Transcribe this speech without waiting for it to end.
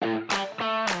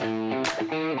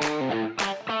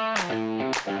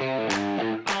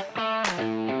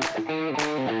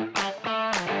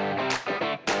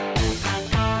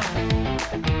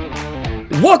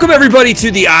Welcome, everybody, to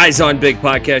the Eyes on Big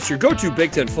podcast, your go-to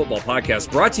Big Ten football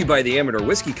podcast, brought to you by the Amateur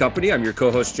Whiskey Company. I'm your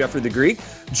co-host, Jeffrey the Greek,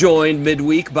 joined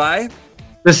midweek by...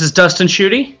 This is Dustin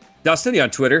Schutte. Dustin, you on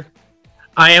Twitter?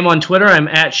 I am on Twitter. I'm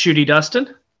at Schutte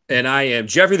Dustin. And I am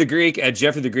Jeffrey the Greek at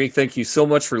Jeffrey the Greek. Thank you so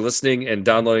much for listening and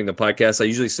downloading the podcast. I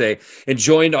usually say, and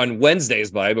joined on Wednesdays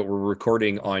but we're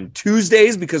recording on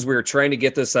Tuesdays because we're trying to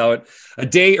get this out a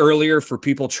day earlier for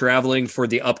people traveling for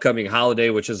the upcoming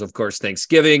holiday, which is, of course,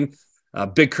 Thanksgiving.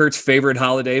 Big Kurt's favorite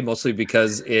holiday, mostly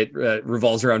because it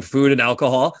revolves around food and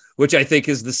alcohol, which I think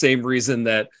is the same reason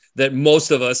that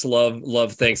most of us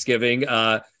love Thanksgiving.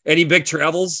 Any big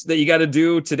travels that you got to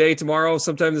do today, tomorrow,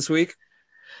 sometime this week?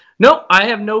 No, I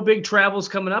have no big travels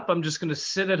coming up. I'm just going to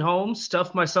sit at home,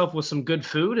 stuff myself with some good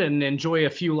food, and enjoy a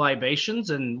few libations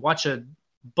and watch a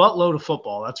buttload of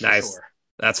football. That's for nice. Sure.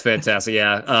 That's fantastic.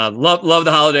 Yeah. Love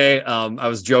the holiday. I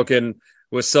was joking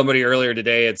with somebody earlier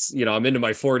today. It's, I'm into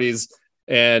my 40s.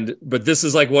 But this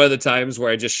is like one of the times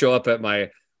where I just show up at my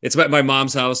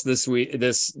mom's house this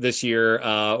year,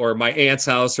 or my aunt's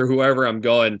house or whoever I'm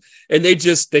going. And they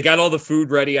got all the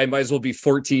food ready. I might as well be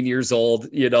 14 years old.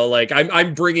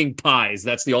 I'm bringing pies.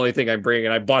 That's the only thing I'm bringing.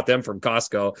 I bought them from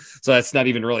Costco. So that's not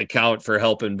even really count for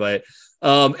helping. But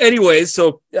anyways,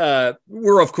 so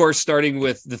we're of course starting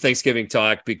with the Thanksgiving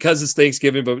talk because it's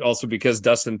Thanksgiving, but also because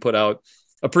Dustin put out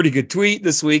a pretty good tweet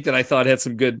this week that I thought had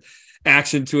some good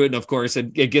action to it. And of course,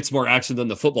 it gets more action than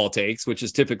the football takes, which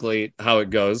is typically how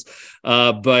it goes.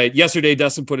 But yesterday,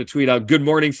 Dustin put a tweet out, "Good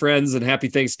morning, friends, and happy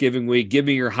Thanksgiving week. Give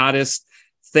me your hottest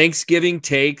Thanksgiving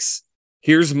takes.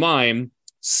 Here's mine.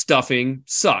 Stuffing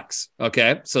sucks."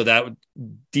 Okay. So that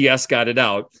DS got it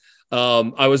out.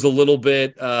 I was a little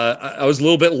bit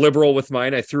liberal with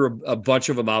mine. I threw a bunch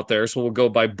of them out there. So we'll go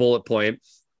by bullet point.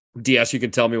 DS, you can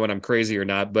tell me when I'm crazy or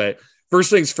not, but first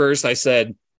things first, I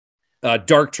said,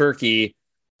 dark turkey,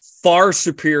 far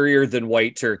superior than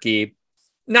white turkey.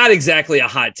 Not exactly a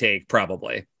hot take,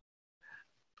 probably.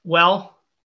 Well,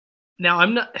 now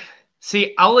I'm not.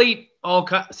 See, I'll eat all.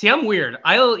 See, I'm weird.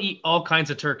 I'll eat all kinds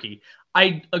of turkey.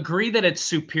 I agree that it's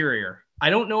superior.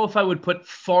 I don't know if I would put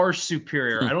far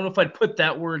superior. I don't know if I'd put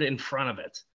that word in front of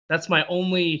it. That's my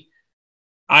only.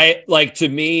 To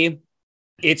me,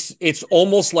 it's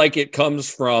almost like it comes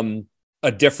from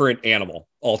a different animal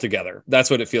altogether. That's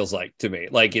what it feels like to me.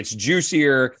 Like it's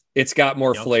juicier, it's got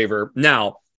more flavor.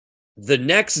 Now, the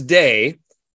next day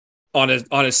on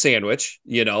a sandwich,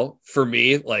 for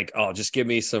me, just give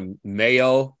me some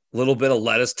mayo, a little bit of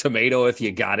lettuce, tomato if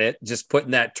you got it. Just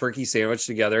putting that turkey sandwich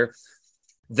together.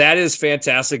 That is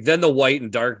fantastic. Then the white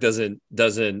and dark doesn't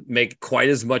make quite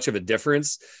as much of a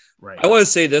difference. Right. I want to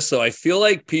say this though. I feel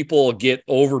like people get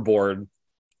overboard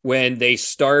when they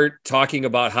start talking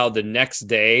about how the next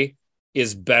day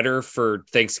is better for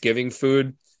Thanksgiving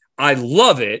food. I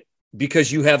love it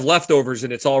because you have leftovers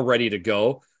and it's all ready to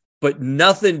go, but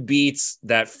nothing beats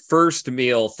that first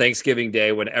meal Thanksgiving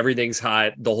Day when everything's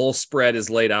hot, the whole spread is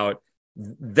laid out.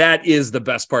 That is the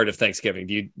best part of Thanksgiving.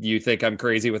 Do you think I'm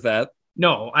crazy with that?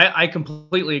 No, I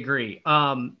completely agree.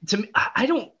 To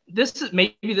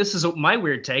me, this is my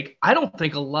weird take. I don't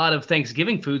think a lot of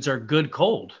Thanksgiving foods are good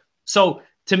cold. So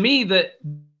to me, the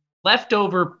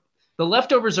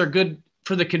leftovers are good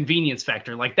for the convenience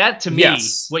factor. Like that to me,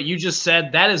 yes. What you just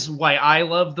said, that is why I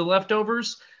love the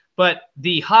leftovers. But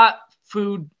the hot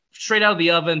food straight out of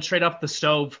the oven, straight off the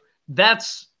stove,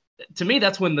 to me,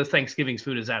 that's when the Thanksgiving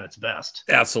food is at its best.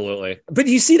 Absolutely. But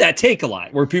you see that take a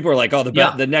lot where people are like, oh,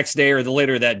 the next day or the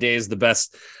later that day is the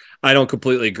best. I don't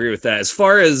completely agree with that. As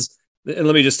far as, and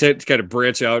let me just kind of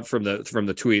branch out from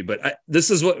the tweet, but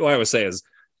this is what I would say is,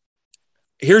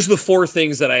 here's the 4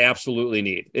 things that I absolutely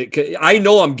need. I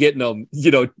know I'm getting them,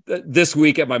 this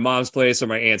week at my mom's place or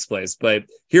my aunt's place, but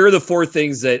here are the 4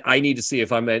 things that I need to see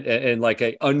if I'm in like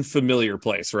an unfamiliar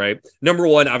place, right? Number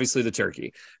 1, obviously the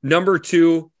turkey. Number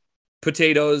 2,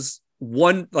 potatoes.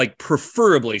 1,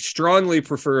 strongly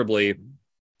preferably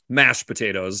mashed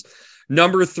potatoes.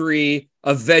 Number 3,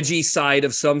 a veggie side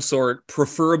of some sort,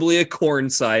 preferably a corn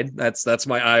side. That's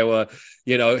my Iowa,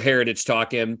 heritage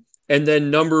talking. And then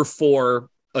number 4,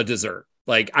 a dessert.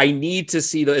 I need to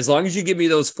see as long as you give me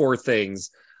those 4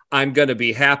 things, I'm going to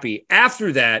be happy.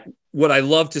 After that, what I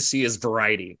love to see is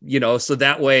variety, so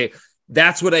that way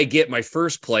that's what I get my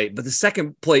first plate. But the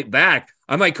second plate back,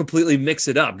 I might completely mix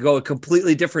it up, go a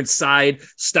completely different side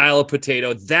style of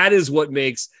potato. That is what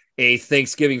makes a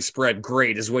Thanksgiving spread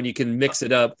great, is when you can mix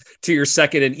it up to your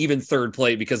second and even third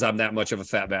plate, because I'm that much of a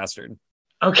fat bastard.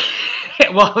 Okay.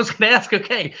 Well, I was going to ask,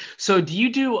 okay, so do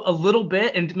you do a little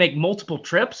bit and make multiple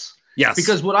trips? Yes.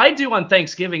 Because what I do on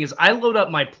Thanksgiving is I load up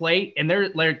my plate, and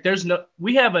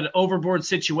we have an overboard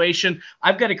situation.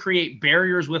 I've got to create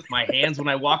barriers with my hands when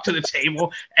I walk to the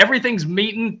table. Everything's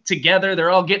meeting together. They're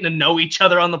all getting to know each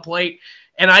other on the plate.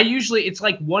 And it's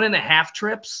like 1.5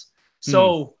 trips.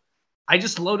 So I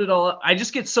just load it all up. I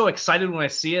just get so excited when I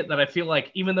see it that I feel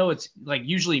like, even though it's like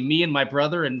usually me and my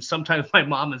brother and sometimes my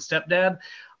mom and stepdad,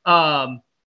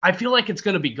 I feel like it's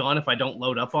going to be gone if I don't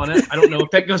load up on it. I don't know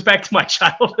if that goes back to my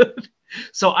childhood.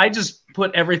 So I just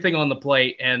put everything on the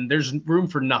plate, and there's room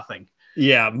for nothing.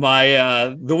 Yeah,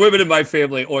 the women in my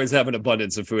family always have an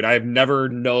abundance of food. I've never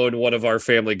known one of our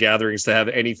family gatherings to have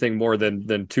anything more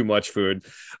than too much food.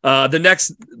 The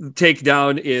next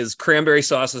takedown is cranberry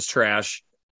sauce is trash.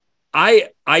 I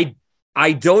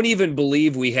don't even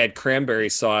believe we had cranberry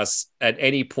sauce at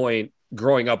any point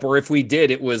growing up, or if we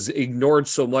did, it was ignored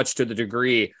so much to the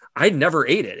degree I never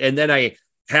ate it. And then I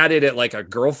had it at like a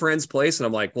girlfriend's place, and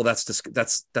I'm like, well,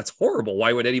 that's horrible.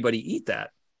 Why would anybody eat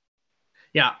that?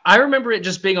 Yeah, I remember it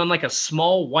just being on like a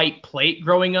small white plate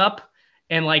growing up,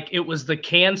 and like it was the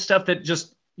canned stuff that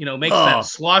just makes that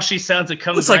sloshy sounds that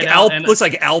comes looks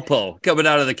like Alpo coming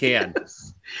out of the can.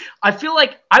 I feel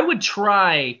like I would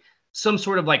try some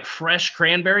sort of like fresh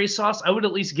cranberry sauce. I would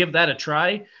at least give that a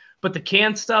try. But the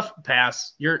canned stuff,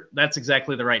 pass. That's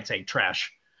exactly the right take.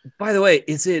 Trash. By the way,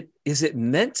 is it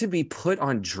meant to be put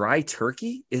on dry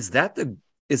turkey? Is that the?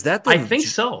 I think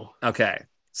so. Okay,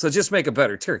 so just make a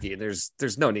better turkey. There's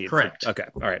no need. Correct. Okay,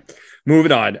 all right.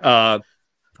 Moving on.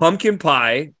 Pumpkin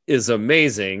pie is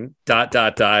amazing. ...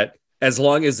 As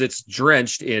long as it's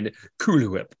drenched in Cool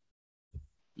Whip.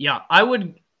 Yeah,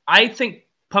 I think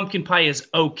pumpkin pie is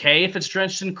okay if it's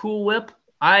drenched in Cool Whip.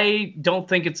 I don't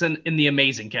think it's in the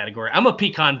amazing category. I'm a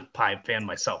pecan pie fan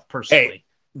myself, personally. Hey,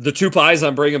 the two pies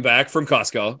I'm bringing back from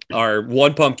Costco are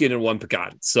one pumpkin and one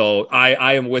pecan. So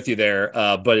I am with you there.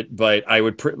 But I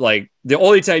would the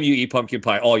only time you eat pumpkin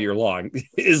pie all year long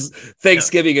is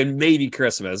Thanksgiving and maybe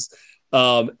Christmas.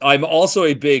 I'm also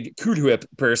a big Cool Whip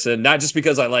person, not just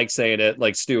because I like saying it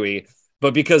like Stewie,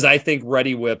 but because I think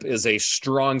Ready Whip is a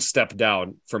strong step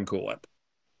down from Cool Whip.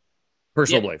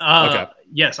 Personally. Okay.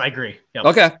 Yes, I agree. Yep.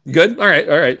 Okay, good. All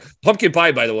right. Pumpkin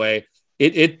pie, by the way,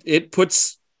 it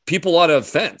puts people on a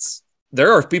fence.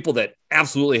 There are people that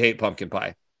absolutely hate pumpkin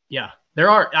pie. Yeah, there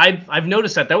are. I've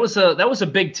noticed that. That was a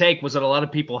big take, was that a lot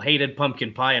of people hated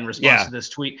pumpkin pie in response to this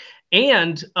tweet.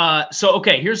 And so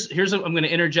okay, here's I'm going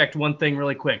to interject one thing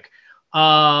really quick.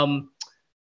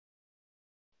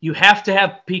 You have to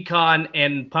have pecan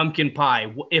and pumpkin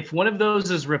pie. If one of those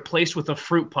is replaced with a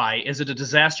fruit pie, is it a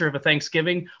disaster of a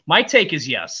Thanksgiving? My take is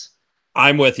yes.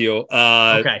 I'm with you.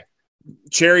 Okay.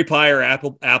 Cherry pie or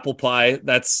apple pie,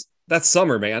 that's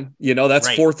summer, man. That's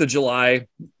right. 4th of July,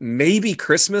 maybe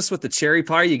Christmas with the cherry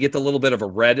pie. You get the little bit of a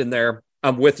red in there.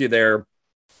 I'm with you there.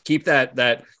 Keep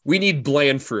that. We need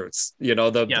bland fruits,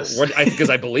 yes.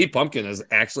 Because I believe pumpkin is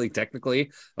actually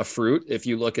technically a fruit if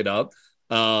you look it up.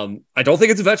 I don't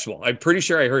think it's a vegetable. I'm pretty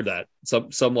sure I heard that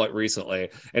somewhat recently.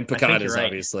 And pecan is right.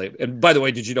 Obviously. And by the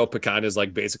way, did you know pecan is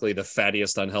like basically the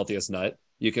fattiest, unhealthiest nut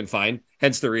you can find?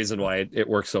 Hence the reason why it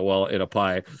works so well in a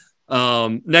pie.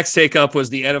 Next take up was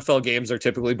the NFL games are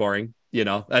typically boring.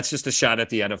 That's just a shot at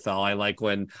the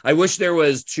NFL. I wish there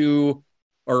was 2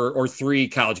 or 3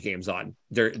 college games on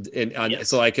there,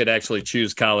 so I could actually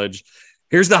choose college.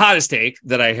 Here's the hottest take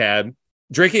that I had.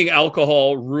 Drinking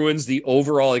alcohol ruins the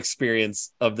overall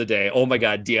experience of the day. Oh my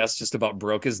God, DS just about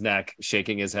broke his neck,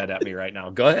 shaking his head at me right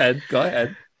now. Go ahead.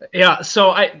 Yeah,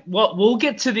 so we'll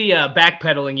get to the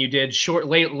backpedaling you did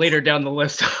later down the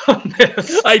list on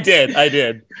this. I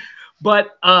did. But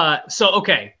so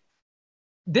okay,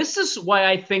 this is why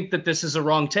I think that this is a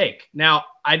wrong take. Now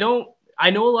I know a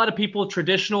lot of people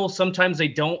traditional. Sometimes they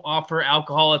don't offer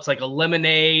alcohol. It's like a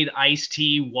lemonade, iced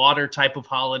tea, water type of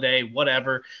holiday,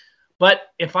 whatever. But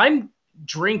if I'm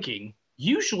drinking,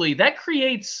 usually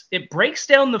it breaks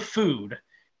down the food.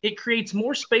 It creates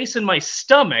more space in my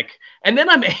stomach, and then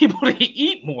I'm able to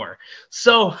eat more.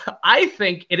 So I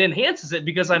think it enhances it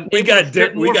because we got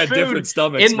different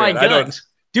stomachs in my gut.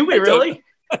 Do we really?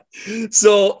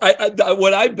 So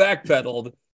when I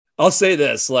backpedaled, I'll say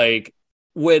this: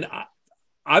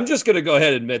 I'm just going to go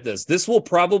ahead and admit this. This will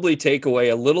probably take away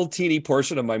a little teeny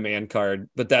portion of my man card,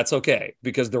 but that's okay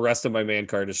because the rest of my man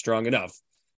card is strong enough.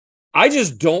 I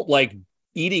just don't like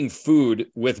eating food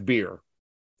with beer.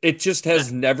 It just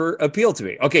has never appealed to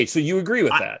me. Okay, so you agree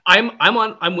with that?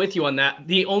 I'm with you on that.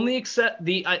 The only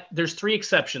there's 3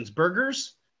 exceptions: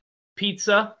 burgers,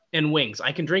 pizza, and wings.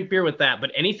 I can drink beer with that,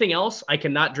 but anything else, I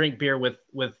cannot drink beer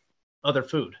with other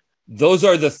food. Those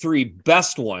are the 3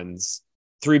 best ones.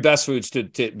 three best foods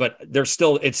but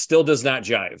it still does not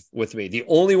jive with me. The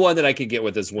only one that I can get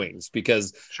with is wings,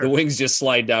 because the wings just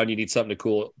slide down. You need something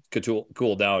to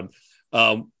cool down.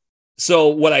 So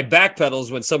what I backpedal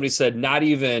is when somebody said not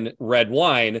even red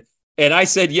wine, and I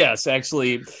said yes,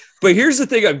 actually. But here's the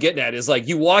thing I'm getting at is, like,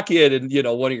 you walk in and, you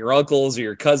know, one of your uncles or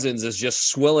your cousins is just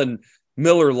swilling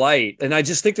Miller Lite, and I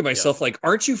just think to myself, like,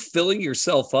 aren't you filling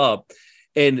yourself up?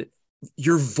 And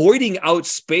you're voiding out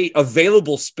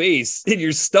available space in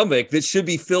your stomach that should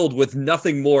be filled with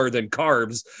nothing more than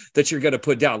carbs that you're going to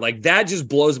put down. Like, that just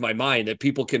blows my mind that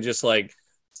people can just, like,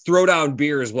 throw down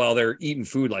beers while they're eating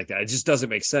food like that. It just doesn't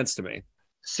make sense to me.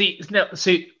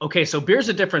 Okay, so beer's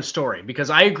a different story, because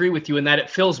I agree with you in that it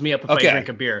fills me up if I drink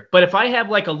a beer. But if I have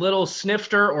like a little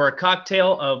snifter or a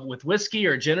cocktail with whiskey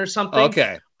or gin or something,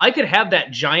 I could have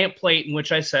that giant plate in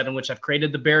which I've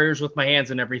created the barriers with my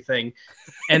hands and everything.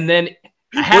 And then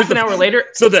half an hour later.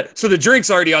 So the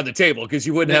drink's already on the table, because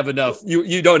you wouldn't have enough.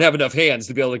 You don't have enough hands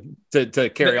to be able to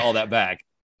carry all that back.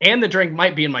 And the drink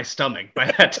might be in my stomach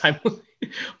by that time.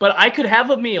 But I could have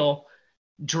a meal,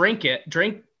 drink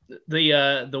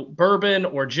the bourbon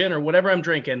or gin or whatever I'm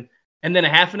drinking, and then a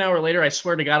half an hour later, I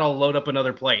swear to God, I'll load up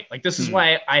another plate. Like, this is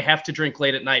why I have to drink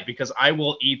late at night, because I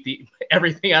will eat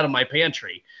everything out of my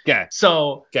pantry. Okay.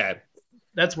 So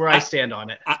that's where I stand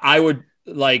on it. I would,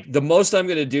 like, the most I'm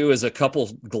going to do is a couple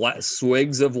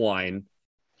swigs of wine.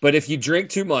 But if you drink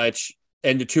too much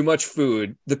and too much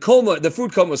food, the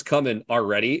food coma is coming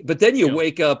already. But then you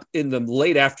wake up in the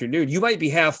late afternoon, you might be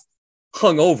half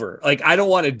hungover. Like, I don't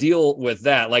want to deal with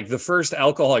that. Like, the first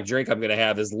alcoholic drink I'm going to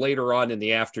have is later on in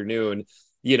the afternoon,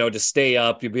 you know, to stay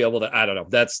up. You'll be able to, I don't know.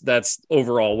 That's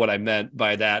overall what I meant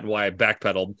by that and why I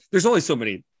backpedaled. There's only so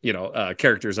many, you know,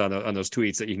 characters on those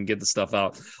tweets that you can get the stuff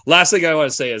out. Last thing I want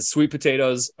to say is sweet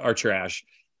potatoes are trash.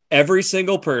 Every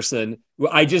single person,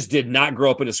 I just did not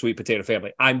grow up in a sweet potato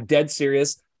family. I'm dead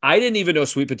serious. I didn't even know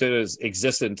sweet potatoes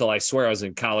existed until I swear I was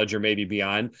in college or maybe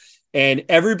beyond. And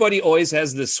everybody always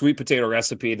has this sweet potato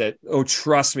recipe that, oh,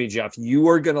 trust me, Jeff, you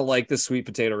are going to like the sweet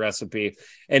potato recipe.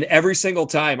 And every single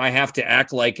time I have to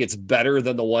act like it's better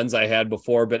than the ones I had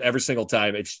before, but every single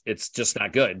time it's just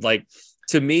not good. Like,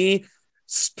 to me,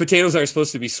 potatoes aren't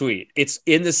supposed to be sweet. It's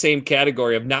in the same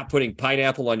category of not putting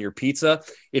pineapple on your pizza.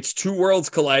 It's two worlds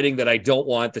colliding that I don't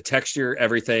want. The texture,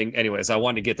 everything. Anyways, I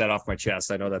wanted to get that off my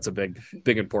chest. I know that's a big,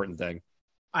 important thing.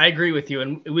 I agree with you,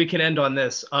 and we can end on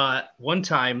this. One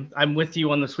time, I'm with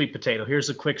you on the sweet potato. Here's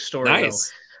a quick story.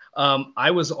 Nice. Though.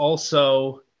 I was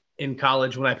also in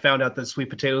college when I found out that sweet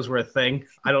potatoes were a thing.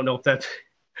 I don't know if that's.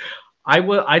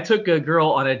 I took a girl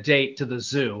on a date to the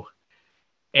zoo,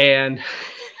 and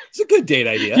it's a good date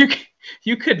idea.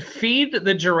 You could feed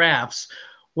the giraffes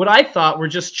what I thought were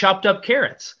just chopped up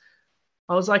carrots.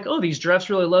 I was like, oh, these giraffes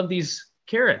really love these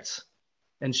carrots,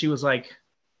 and she was like,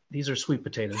 these are sweet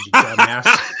potatoes, you dumbass.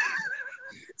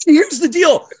 Here's the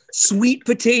deal. Sweet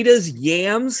potatoes,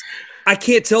 yams. I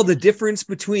can't tell the difference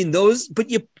between those, but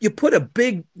you put a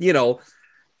big, a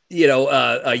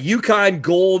Yukon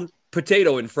Gold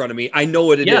potato in front of me. I know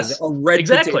what it is. A red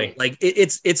potato. Like,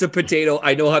 it's a potato.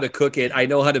 I know how to cook it. I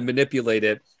know how to manipulate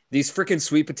it. These freaking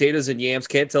sweet potatoes and yams,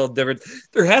 can't tell the difference.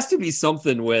 There has to be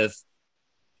something with,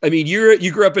 I mean,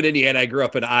 you grew up in Indiana. I grew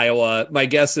up in Iowa. My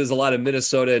guess is a lot of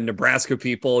Minnesota and Nebraska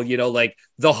people, you know, like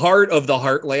the heart of the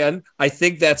heartland. I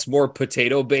think that's more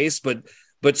potato based,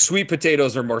 but sweet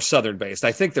potatoes are more Southern based.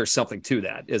 I think there's something to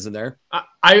that, isn't there?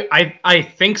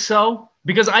 I think so,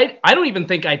 because I don't even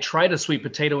think I tried a sweet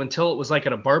potato until it was like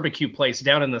at a barbecue place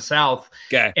down in the South.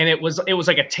 Okay. And it was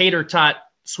like a tater tot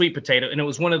sweet potato. And it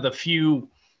was one of the few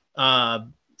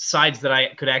sides that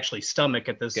I could actually stomach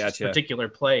at this particular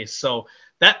place. So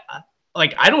that,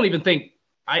 like, I don't even think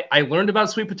I learned about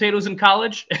sweet potatoes in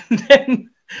college. And then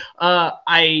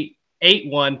I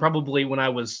ate one probably when I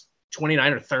was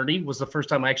 29 or 30 was the first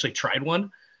time I actually tried one.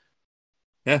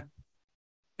 Yeah.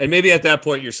 And maybe at that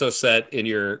point you're so set in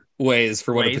your ways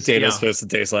for what a potato is supposed to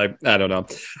taste like. I don't know.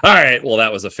 All right. Well,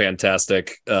 that was a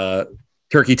fantastic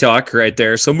turkey talk right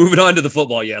there. So moving on to the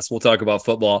football. Yes, we'll talk about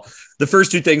football. The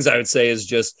first two things I would say is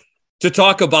just to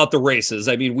talk about the races.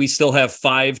 I mean, we still have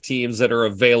 5 teams that are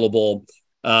available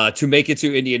to make it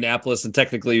to Indianapolis and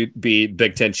technically be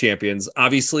Big Ten champions.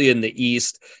 Obviously, in the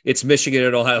East, it's Michigan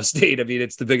and Ohio State. I mean,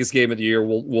 it's the biggest game of the year.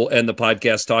 We'll end the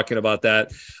podcast talking about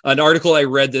that. An article I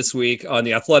read this week on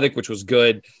The Athletic, which was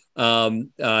good.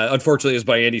 Unfortunately, it was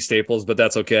by Andy Staples, but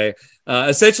that's okay.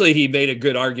 Essentially, he made a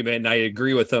good argument, and I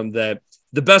agree with him that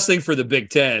the best thing for the Big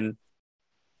Ten,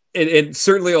 and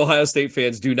certainly Ohio State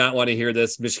fans do not want to hear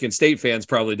this. Michigan State fans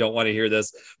probably don't want to hear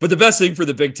this. But the best thing for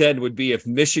the Big Ten would be if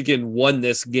Michigan won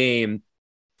this game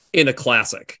in a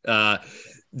classic.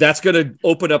 that's going to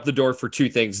open up the door for two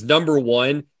things. Number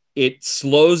one, it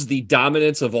slows the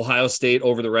dominance of Ohio State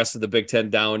over the rest of the Big Ten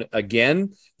down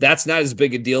again. That's not as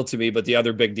big a deal to me, but the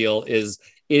other big deal is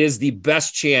it is the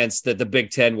best chance that the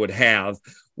Big Ten would have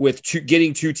with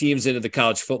getting two teams into the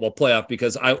college football playoff,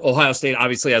 because Ohio State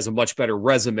obviously has a much better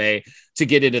resume to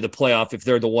get into the playoff if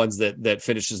they're the ones that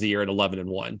finishes the year at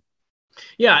 11-1.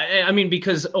 Yeah, I mean,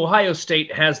 because Ohio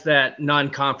State has that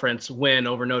non-conference win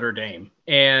over Notre Dame.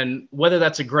 And whether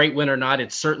that's a great win or not,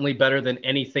 it's certainly better than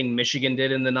anything Michigan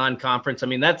did in the non-conference. I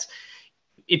mean, that's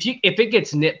if it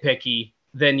gets nitpicky,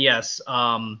 then yes,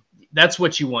 that's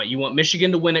what you want. You want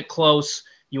Michigan to win it close.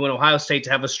 You want Ohio State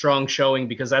to have a strong showing,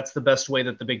 because that's the best way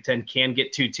that the Big Ten can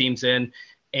get two teams in.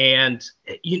 And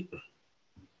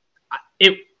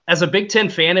as a Big Ten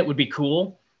fan, it would be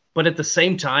cool. But at the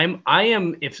same time,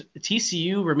 if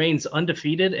TCU remains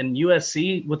undefeated and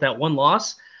USC with that one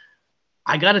loss,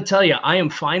 I got to tell you, I am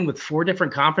fine with four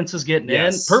different conferences getting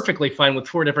in, perfectly fine with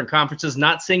four different conferences,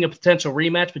 not seeing a potential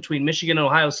rematch between Michigan and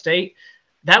Ohio State.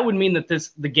 That would mean that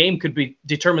the game could be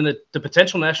determine the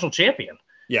potential national champion.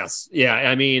 Yes. Yeah.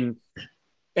 I mean,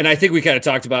 and I think we kind of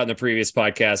talked about in the previous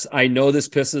podcast, I know this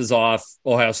pisses off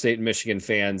Ohio State and Michigan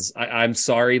fans. I'm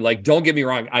sorry. Like, don't get me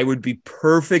wrong. I would be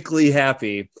perfectly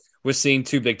happy with seeing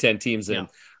two Big Ten teams in,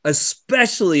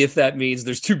 especially if that means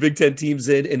there's two Big Ten teams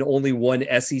in and only one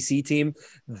SEC team.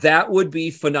 That would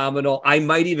be phenomenal. I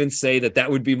might even say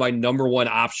that would be my number one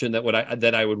option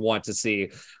that I would want to see.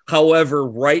 However,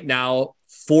 right now,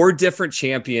 four different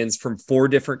champions from four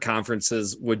different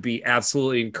conferences would be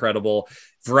absolutely incredible.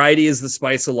 Variety is the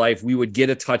spice of life. We would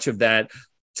get a touch of that,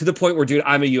 to the point where, dude,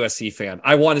 I'm a USC fan.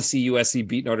 I want to see USC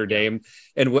beat Notre Dame.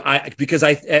 And because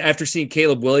after seeing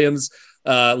Caleb Williams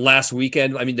last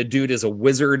weekend, I mean, the dude is a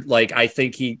wizard. Like, I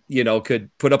think he,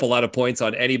 could put up a lot of points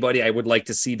on anybody. I would like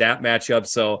to see that matchup.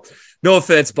 So no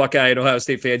offense, Buckeye and Ohio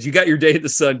State fans, you got your day in the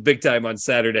sun big time on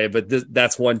Saturday, but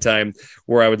that's one time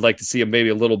where I would like to see maybe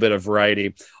a little bit of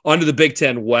variety. On to the Big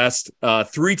Ten West,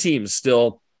 three teams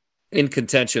still in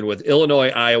contention with Illinois,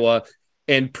 Iowa,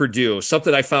 and Purdue.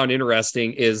 Something I found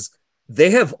interesting is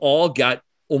they have all got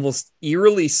almost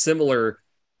eerily similar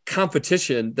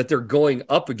competition that they're going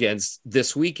up against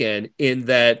this weekend, in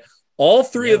that all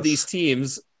three of these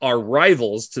teams are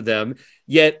rivals to them,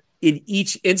 yet in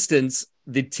each instance,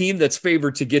 the team that's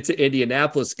favored to get to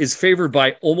Indianapolis is favored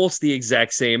by almost the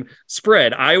exact same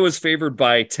spread. Iowa's favored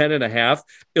by 10.5,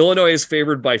 Illinois is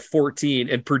favored by 14,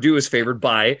 and Purdue is favored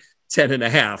by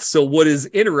 10.5. So what is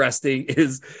interesting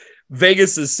is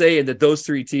Vegas is saying that those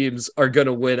three teams are going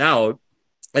to win out,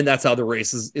 and that's how the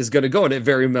race is going to go. And it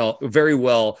very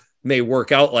well may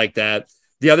work out like that.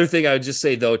 The other thing I would just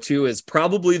say, though, too, is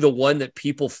probably the one that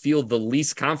people feel the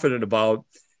least confident about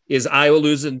is Iowa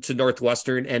losing to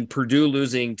Northwestern and Purdue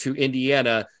losing to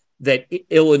Indiana, that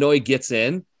Illinois gets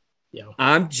in. Yeah.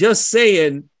 I'm just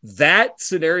saying that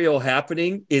scenario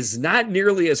happening is not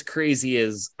nearly as crazy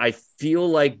as I feel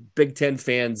like Big Ten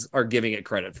fans are giving it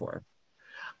credit for.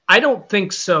 I don't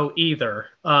think so either.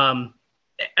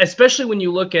 Especially when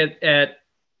you look at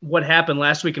what happened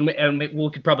last week, and we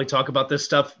could probably talk about this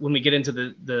stuff when we get into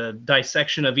the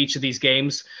dissection of each of these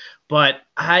games. But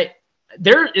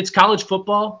it's college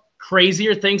football.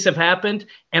 Crazier things have happened,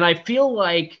 and I feel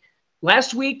like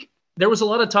last week there was a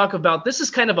lot of talk about this is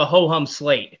kind of a ho-hum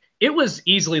slate. It was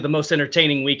easily the most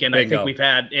entertaining weekend I think we've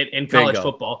had in college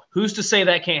football. Who's to say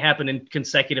that can't happen in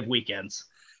consecutive weekends?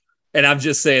 And I'm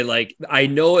just saying, like, I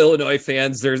know Illinois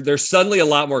fans, they're suddenly a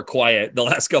lot more quiet the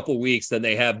last couple of weeks than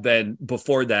they have been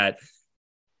before that.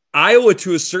 Iowa,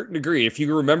 to a certain degree, if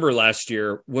you remember last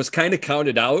year, was kind of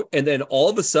counted out. And then all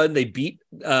of a sudden they beat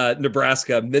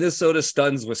Nebraska. Minnesota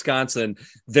stuns Wisconsin.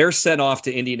 They're sent off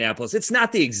to Indianapolis. It's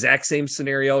not the exact same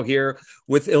scenario here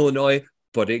with Illinois,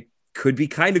 but it could be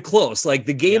kind of close. Like,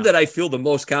 the game that I feel the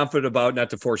most confident about, not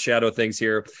to foreshadow things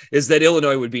here, is that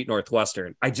Illinois would beat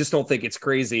Northwestern. I just don't think it's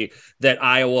crazy that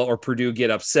Iowa or Purdue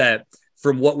get upset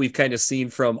from what we've kind of seen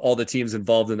from all the teams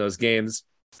involved in those games.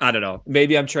 I don't know.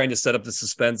 Maybe I'm trying to set up the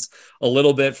suspense a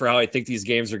little bit for how I think these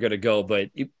games are going to go, but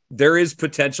there is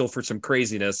potential for some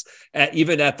craziness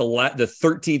even at the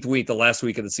 13th week, the last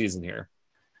week of the season here.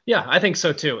 Yeah, I think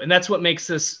so too. And that's what makes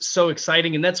this so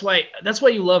exciting. And that's why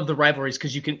you love the rivalries,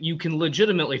 because you can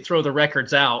legitimately throw the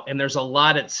records out, and there's a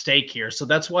lot at stake here. So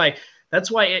that's why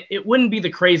it wouldn't be the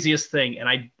craziest thing.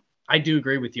 And I do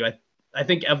agree with you. I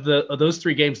think of those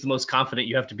three games, the most confident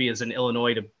you have to be is in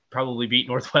Illinois probably beat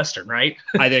Northwestern, right?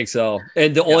 I think so.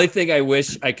 And the only thing I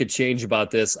wish I could change about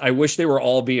this, I wish they were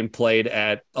all being played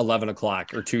at 11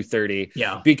 o'clock or 2:30.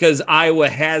 Yeah. Because Iowa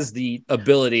has the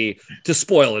ability to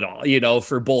spoil it all,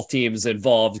 for both teams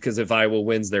involved. Because if Iowa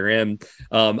wins, they're in.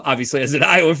 Obviously, as an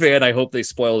Iowa fan, I hope they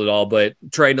spoiled it all. But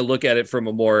trying to look at it from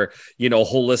a more,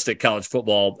 holistic college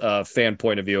football fan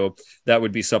point of view, that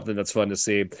would be something that's fun to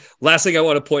see. Last thing I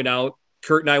want to point out,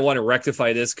 Kurt and I want to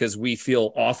rectify this because we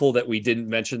feel awful that we didn't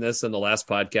mention this in the last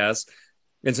podcast.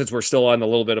 And since we're still on a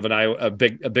little bit of a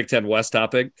Big Ten West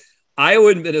topic,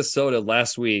 Iowa and Minnesota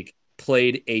last week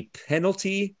played a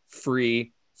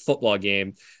penalty-free football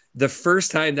game. The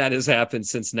first time that has happened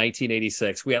since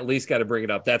 1986. We at least got to bring it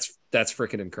up. That's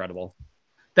freaking incredible.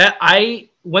 That I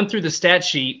went through the stat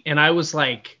sheet and I was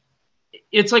like,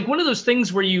 it's like one of those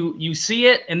things where you see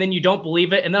it and then you don't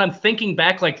believe it. And then I'm thinking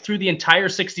back like through the entire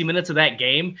 60 minutes of that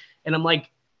game. And I'm like,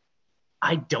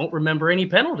 I don't remember any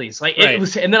penalties. Like right. It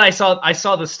was, and then I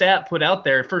saw the stat put out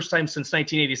there first time since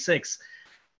 1986.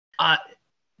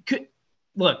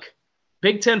 Look,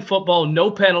 Big Ten football,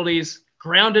 no penalties,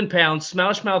 ground and pound,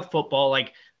 smash mouth football.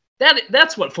 Like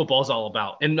that's what football is all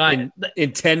about. And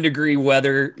in 10-degree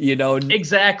weather,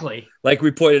 exactly. Like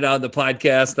we pointed out in the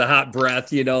podcast, the hot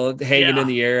breath, hanging in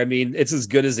the air. I mean, it's as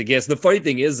good as it gets. The funny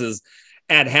thing is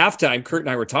at halftime, Kurt and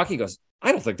I were talking, he goes,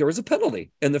 I don't think there was a penalty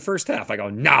in the first half. I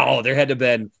go, no, there had to have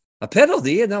been a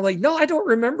penalty. And I'm like, no, I don't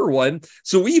remember one.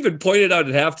 So we even pointed out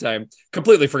at halftime,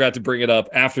 completely forgot to bring it up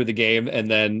after the game. And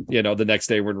then, the next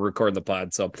day we're recording the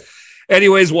pod. So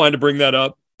anyways, wanted to bring that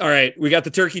up. All right, we got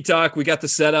the turkey talk. We got the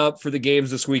setup for the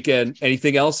games this weekend.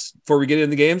 Anything else before we get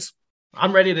into the games?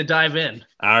 I'm ready to dive in.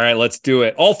 All right, let's do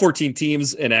it. All 14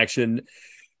 teams in action.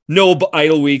 No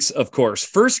idle weeks, of course.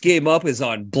 First game up is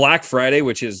on Black Friday,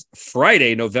 which is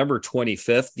Friday, November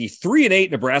 25th. The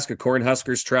 3-8 Nebraska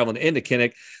Cornhuskers traveling into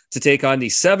Kinnick to take on the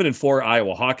 7-4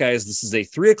 Iowa Hawkeyes. This is a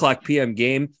 3:00 p.m.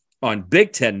 game on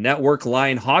Big Ten Network.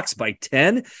 Line Hawks by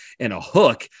 10 and a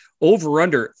hook over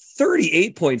under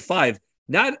 38.5.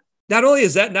 Not only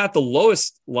is that not the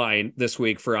lowest line this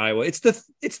week for Iowa, it's the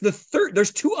third.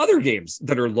 There's two other games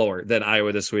that are lower than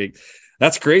Iowa this week.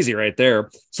 That's crazy right there.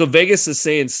 So Vegas is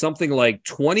saying something like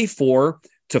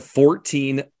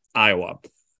 24-14 Iowa.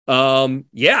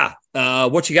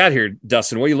 What you got here,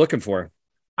 Dustin? What are you looking for?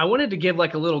 I wanted to give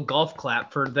like a little golf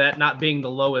clap for that not being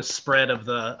the lowest spread of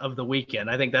the weekend.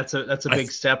 I think that's a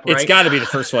big step, right? It's got to be the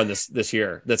first one this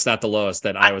year that's not the lowest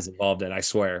that I was involved in, I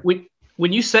swear.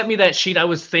 When you sent me that sheet, I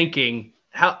was thinking,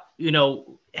 how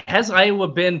has Iowa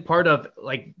been part of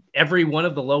like every one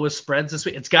of the lowest spreads this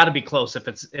week? It's got to be close if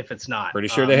it's not. Pretty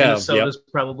sure they have. Minnesota's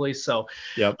probably so.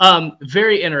 Yep.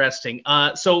 Very interesting.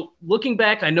 So looking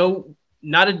back, I know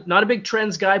not a big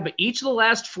trends guy, but each of the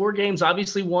last 4 games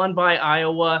obviously won by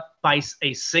Iowa by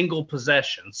a single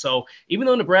possession. So even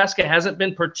though Nebraska hasn't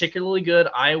been particularly good,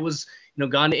 Iowa's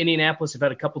gone to Indianapolis. They've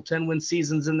had a couple 10-win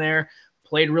seasons in there.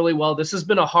 Played really well. This has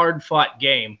been a hard-fought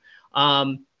game.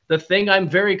 The thing I'm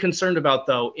very concerned about,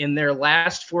 though, in their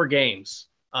last 4 games,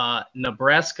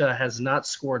 Nebraska has not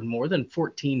scored more than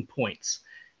 14 points.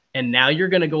 And now you're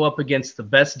going to go up against the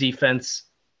best defense,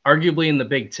 arguably in the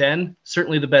Big Ten,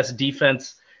 certainly the best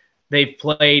defense they've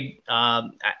played.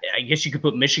 I guess you could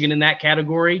put Michigan in that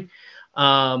category.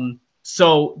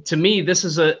 So to me,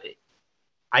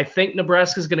 I think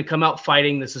Nebraska is going to come out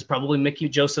fighting. This is probably Mickey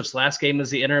Joseph's last game as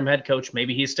the interim head coach.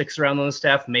 Maybe he sticks around on the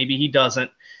staff. Maybe he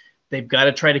doesn't. They've got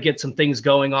to try to get some things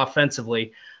going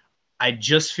offensively. I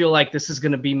just feel like this is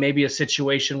going to be maybe a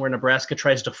situation where Nebraska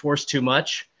tries to force too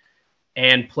much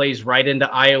and plays right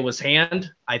into Iowa's hand.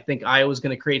 I think Iowa's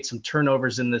going to create some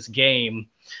turnovers in this game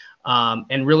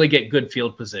and really get good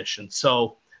field position.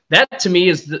 So that, to me,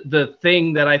 is the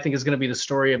thing that I think is going to be the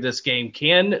story of this game.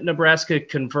 Can Nebraska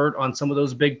convert on some of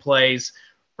those big plays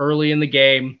early in the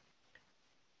game?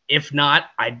 If not,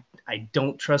 I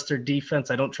don't trust their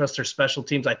defense. I don't trust their special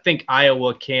teams. I think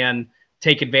Iowa can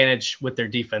take advantage with their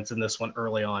defense in this one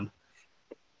early on.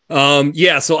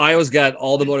 So Iowa's got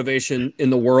all the motivation in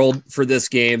the world for this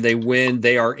game. They win.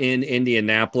 They are in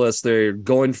Indianapolis. They're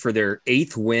going for their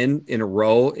 8th win in a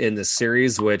row in the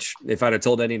series, which if I'd have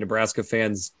told any Nebraska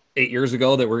fans 8 years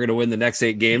ago that we're going to win the next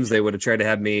 8 games, they would have tried to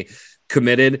have me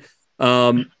committed.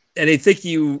 And I think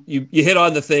you hit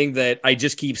on the thing that I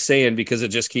just keep saying because it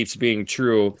just keeps being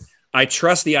true. I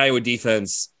trust the Iowa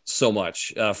defense so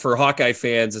much. For Hawkeye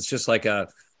fans, it's just like a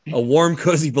warm,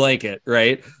 cozy blanket,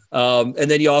 right? And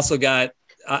then you also got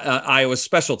Iowa's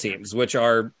special teams, which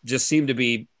seem to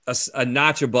be a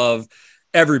notch above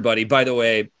everybody. By the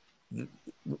way,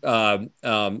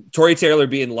 Tory Taylor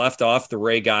being left off the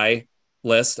Ray Guy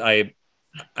list, I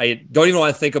I don't even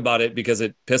want to think about it because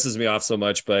it pisses me off so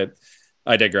much, but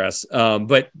I digress.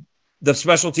 But the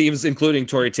special teams, including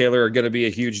Tory Taylor, are going to be a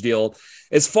huge deal.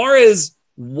 As far as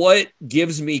what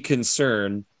gives me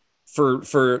concern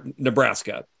for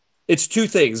Nebraska, it's two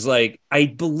things. Like, I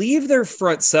believe their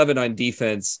front seven on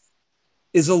defense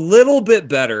is a little bit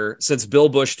better since Bill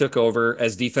Busch took over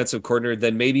as defensive coordinator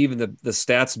than maybe even the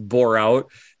stats bore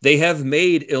out. They have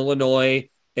made Illinois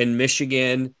and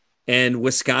Michigan and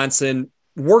Wisconsin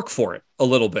work for it a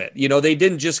little bit. You know, they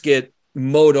didn't just get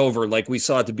mowed over like we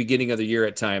saw at the beginning of the year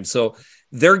at times. So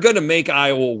they're going to make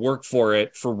Iowa work for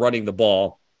it for running the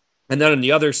ball. And then on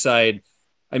the other side,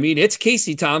 I mean, it's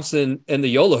Casey Thompson and the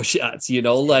YOLO shots, you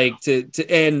know, like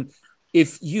and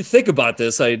if you think about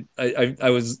this, I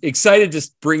was excited to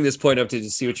bring this point up to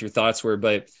see what your thoughts were.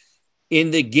 But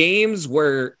in the games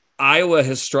where Iowa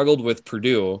has struggled with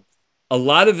Purdue, a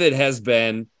lot of it has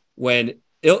been when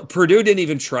Purdue didn't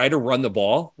even try to run the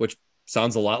ball, which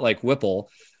sounds a lot like Whipple,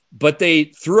 but they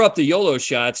threw up the YOLO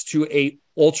shots to a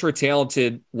ultra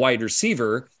talented wide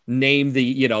receiver named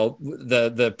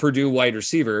the Purdue wide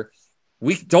receiver.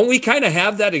 We kind of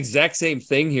have that exact same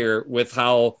thing here with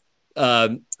how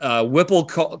Whipple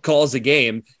calls a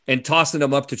game and tossing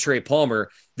them up to Trey Palmer.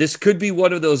 This could be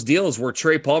one of those deals where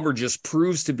Trey Palmer just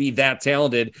proves to be that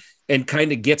talented and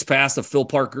kind of gets past the Phil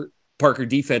Parker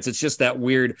defense. It's just that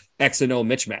weird X and O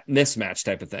mismatch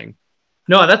type of thing.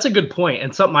 No, that's a good point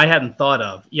and something I hadn't thought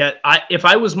of yet. If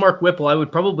I was Mark Whipple, I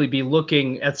would probably be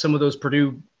looking at some of those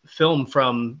Purdue film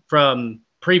from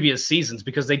previous seasons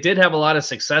because they did have a lot of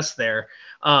success there.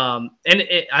 That's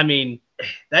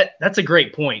a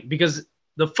great point because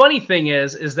the funny thing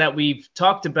is that we've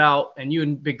talked about, and you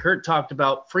and Big Kurt talked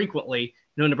about frequently,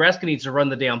 Nebraska needs to run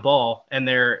the damn ball, and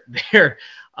that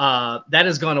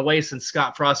has gone away since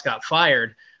Scott Frost got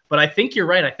fired. But I think you're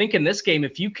right. I think in this game,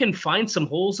 if you can find some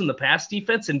holes in the pass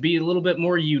defense and be a little bit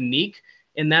more unique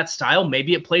in that style,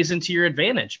 maybe it plays into your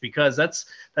advantage because that's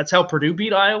how Purdue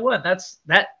beat Iowa.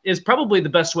 That is probably the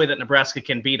best way that Nebraska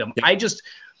can beat them. Yeah.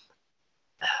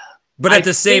 But at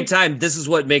the same time, this is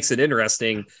what makes it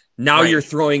interesting. Now you're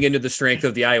throwing into the strength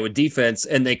of the Iowa defense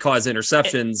and they cause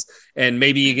interceptions and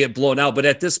maybe you get blown out. But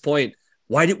at this point,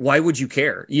 why would you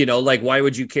care? You know, like, why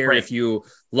would you care if you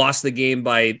lost the game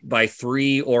by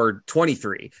 3 or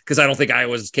 23? Because I don't think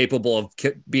Iowa's capable of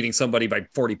beating somebody by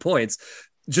 40 points.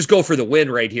 Just go for the win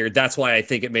right here. That's why I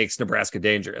think it makes Nebraska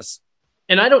dangerous.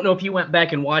 And I don't know if you went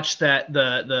back and watched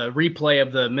the replay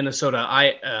of the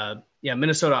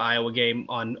Minnesota-Iowa game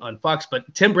on Fox,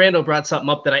 but Tim Brando brought something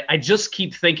up that I just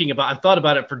keep thinking about. I've thought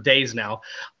about it for days now.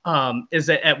 Is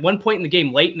that at one point in the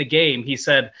game, late in the game, he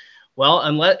said, well,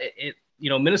 unless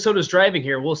Minnesota's driving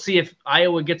here, we'll see if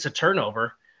Iowa gets a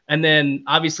turnover. And then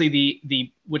obviously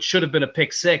the which should have been a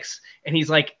pick six. And he's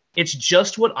like, it's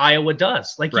just what Iowa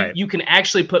does. Like you can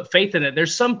actually put faith in it.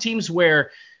 There's some teams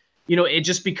where, it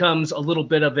just becomes a little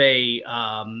bit of a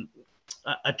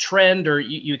trend, or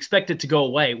you expect it to go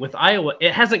away. With Iowa,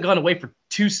 it hasn't gone away for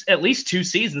at least 2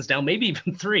 seasons now, maybe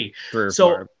even 3.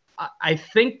 So I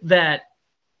think that's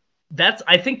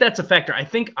a factor. I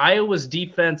think Iowa's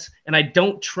defense, and I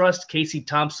don't trust Casey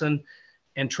Thompson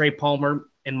and Trey Palmer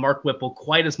and Mark Whipple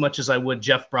quite as much as I would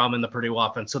Jeff Brom in the Purdue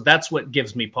offense. So that's what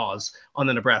gives me pause on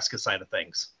the Nebraska side of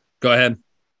things. Go ahead.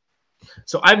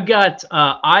 So I've got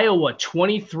Iowa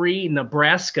 23,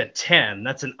 Nebraska 10.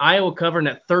 That's an Iowa cover, and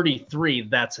at 33,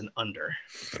 that's an under.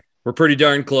 We're pretty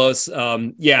darn close.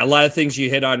 A lot of things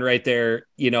you hit on right there.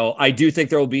 I do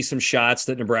think there will be some shots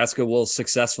that Nebraska will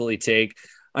successfully take.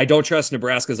 I don't trust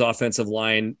Nebraska's offensive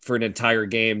line for an entire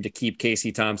game to keep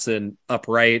Casey Thompson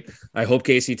upright. I hope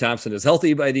Casey Thompson is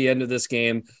healthy by the end of this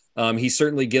game. He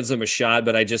certainly gives them a shot,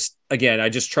 but I just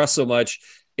trust so much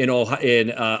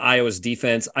in Iowa's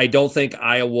defense. I don't think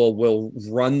Iowa will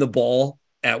run the ball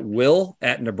at will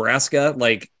at Nebraska.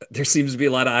 Like, there seems to be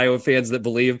a lot of Iowa fans that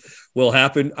believe will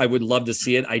happen. I would love to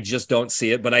see it. I just don't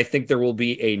see it, but I think there will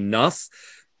be enough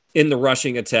in the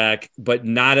rushing attack, but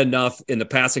not enough in the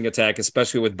passing attack,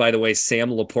 especially with, by the way, Sam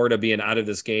Laporta being out of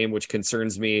this game, which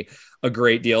concerns me a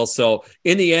great deal. So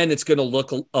in the end, it's going to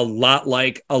look a lot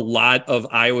like a lot of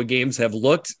Iowa games have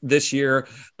looked this year,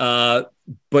 but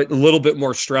a little bit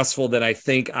more stressful than I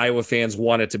think Iowa fans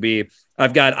want it to be.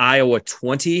 I've got Iowa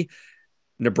 20,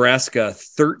 Nebraska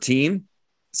 13.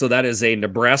 So that is a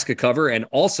Nebraska cover. And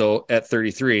also at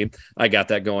 33, I got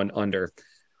that going under.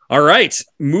 All right,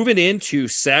 moving into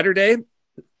Saturday,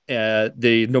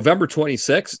 the November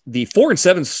 26th, the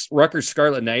 4-7 Rutgers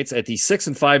Scarlet Knights at the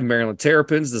 6-5 Maryland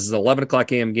Terrapins. This is an 11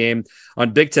 o'clock a.m. game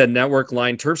on Big Ten Network.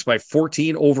 Line Terps by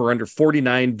 14, over under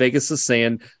 49. Vegas is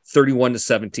saying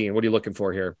 31-17. What are you looking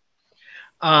for here?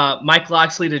 Mike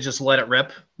Locksley to just let it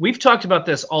rip. We've talked about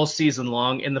this all season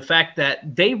long, and the fact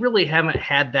that they really haven't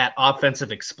had that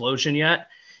offensive explosion yet.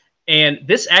 And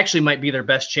this actually might be their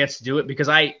best chance to do it, because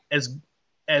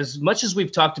as much as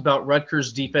we've talked about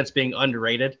Rutgers defense being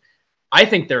underrated, I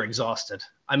think they're exhausted.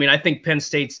 I mean, I think Penn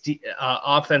State's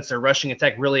offense, their rushing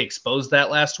attack, really exposed that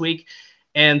last week.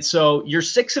 And so you're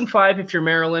 6-5 if you're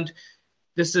Maryland.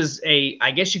 This is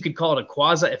I guess you could call it a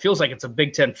quasi. It feels like it's a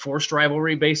Big Ten forced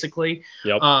rivalry, basically.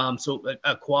 Yep. So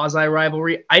a quasi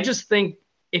rivalry. I just think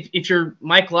if you're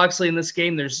Mike Locksley in this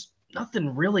game, there's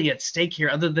nothing really at stake here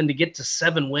other than to get to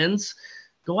 7 wins.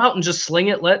 Go out and just sling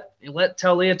it. Let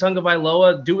Taulia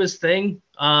Tagovailoa do his thing.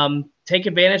 Take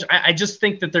advantage. I just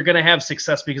think that they're going to have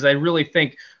success, because I really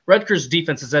think Rutgers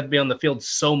defense has had to be on the field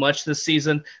so much this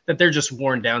season that they're just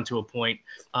worn down to a point.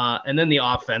 And then the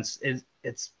offense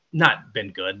it's not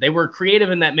been good. They were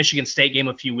creative in that Michigan State game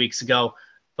a few weeks ago,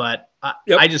 but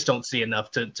I just don't see enough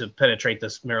to penetrate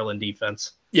this Maryland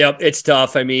defense. Yep, it's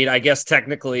tough. I mean, I guess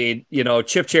technically,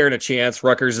 chip chair and a chance.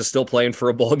 Rutgers is still playing for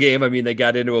a bowl game. I mean, they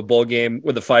got into a bowl game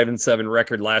with a 5-7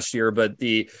 record last year, but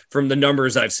from the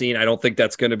numbers I've seen, I don't think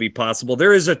that's going to be possible.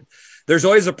 There's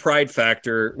always a pride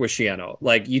factor with Shiano.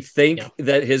 Like, you think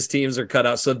that his teams are cut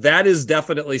out. So that is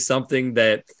definitely something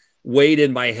that weighed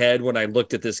in my head when I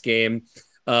looked at this game.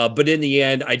 But in the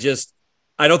end, I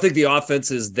don't think the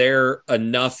offense is there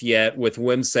enough yet with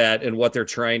Wimsatt and what they're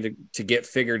trying to get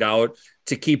figured out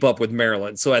to keep up with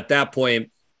Maryland. So at that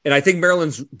point, and I think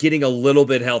Maryland's getting a little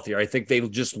bit healthier. I think they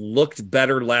just looked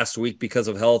better last week because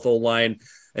of health O-line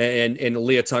and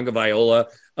Leah Tagovailoa.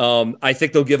 I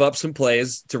think they'll give up some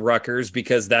plays to Rutgers,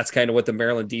 because that's kind of what the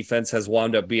Maryland defense has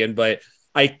wound up being. But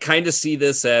I kind of see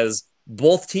this as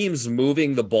both teams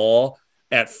moving the ball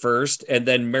at first, and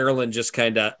then Maryland just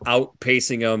kind of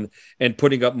outpacing them and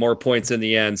putting up more points in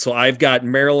the end. So I've got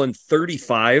Maryland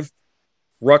 35,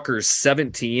 Rutgers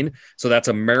 17. So that's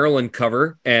a Maryland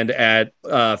cover. And at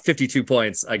 52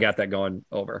 points, I got that going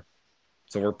over.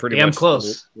 So we're pretty much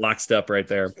close, locked up right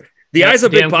there. The Eyes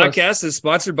of Big podcast is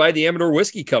sponsored by the Amador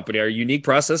Whiskey Company. Our unique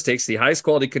process takes the highest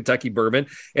quality Kentucky bourbon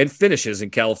and finishes in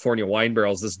California wine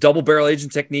barrels. This double barrel aging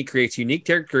technique creates unique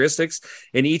characteristics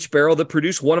in each barrel that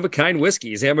produce one-of-a-kind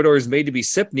whiskeys. Amador is made to be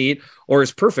sip neat, or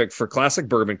is perfect for classic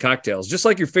bourbon cocktails. Just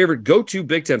like your favorite go-to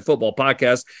Big Ten football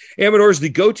podcast, Amador is the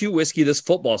go-to whiskey this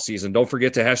football season. Don't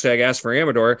forget to hashtag Ask for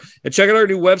Amador, and check out our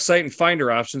new website and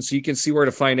finder options so you can see where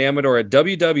to find Amador at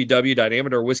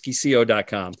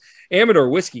www.amadorwhiskeyco.com. Amador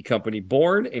Whiskey Company,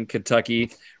 born in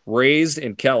Kentucky, raised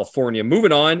in California.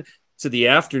 Moving on to the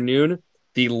afternoon,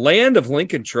 the Land of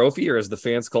Lincoln Trophy, or as the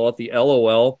fans call it, the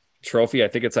LOL Trophy. I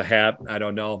think it's a hat. I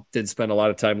don't know. Didn't spend a lot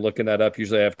of time looking that up.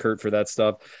 Usually I have Kurt for that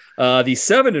stuff. The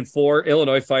 7-4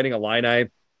 Illinois Fighting Illini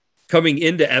coming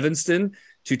into Evanston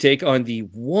to take on the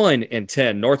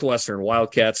 1-10 Northwestern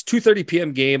Wildcats. 2:30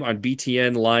 p.m. game on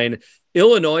BTN line.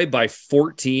 Illinois by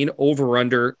 14, over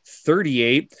under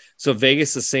 38. So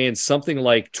Vegas is saying something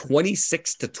like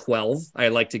 26-12. I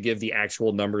like to give the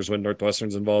actual numbers when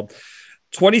Northwestern's involved.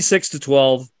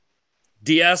 26-12.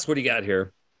 DS, what do you got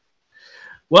here?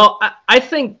 Well, I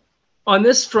think on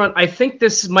this front, I think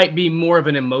this might be more of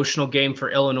an emotional game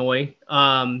for Illinois,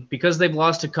 because they've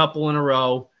lost a couple in a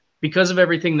row, because of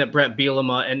everything that Brett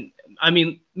Bielema, and I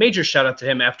mean, major shout out to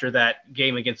him after that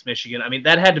game against Michigan. I mean,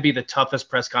 that had to be the toughest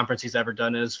press conference he's ever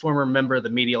done. As former member of the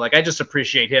media, like, I just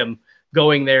appreciate him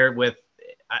going there with,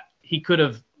 he could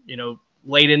have,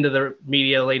 laid into the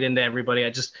media, laid into everybody.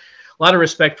 A lot of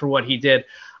respect for what he did.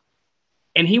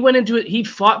 And he went into it. He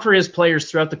fought for his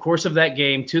players throughout the course of that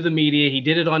game, to the media. He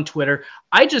did it on Twitter.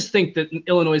 I just think that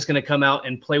Illinois is going to come out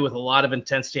and play with a lot of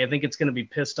intensity. I think it's going to be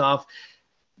pissed off.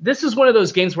 This is one of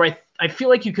those games where I feel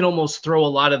like you can almost throw a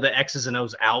lot of the X's and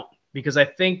O's out, because I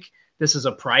think this is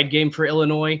a pride game for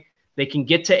Illinois. They can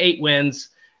get to 8 wins.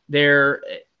 They're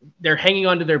hanging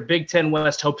on to their Big Ten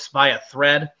West hopes by a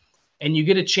thread, and you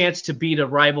get a chance to beat a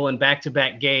rival in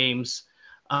back-to-back games.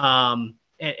 And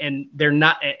they're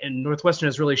not, and Northwestern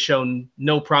has really shown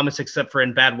no promise except for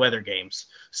in bad weather games.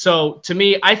 So to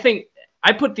me, I think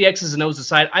I put the X's and O's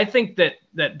aside. I think that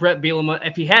Brett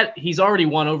Bielema, he's already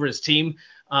won over his team.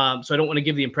 So I don't want to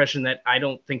give the impression that I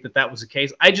don't think that was the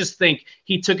case. I just think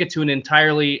he took it to an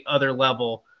entirely other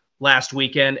level last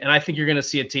weekend. And I think you're going to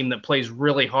see a team that plays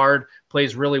really hard,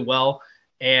 plays really well,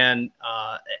 and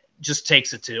just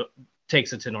takes it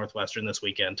to Northwestern this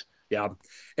weekend. Yeah.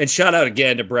 And shout out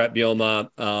again to Brett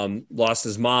Bielema. Lost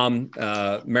his mom,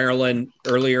 Marilyn,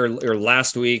 earlier or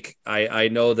last week. I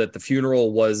know that the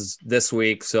funeral was this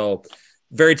week. So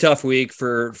very tough week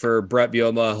for Brett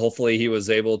Bielema. Hopefully he was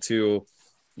able to,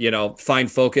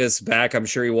 find focus back. I'm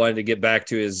sure he wanted to get back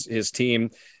to his team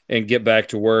and get back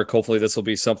to work. Hopefully this will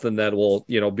be something that will,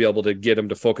 be able to get him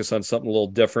to focus on something a little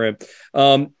different.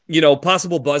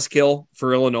 Possible buzzkill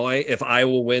for Illinois if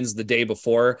Iowa wins the day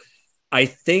before. I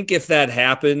think if that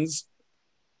happens,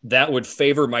 that would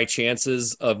favor my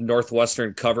chances of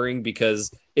Northwestern covering,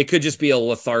 because it could just be a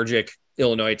lethargic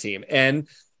Illinois team. And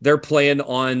they're playing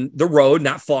on the road,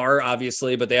 not far,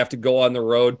 obviously, but they have to go on the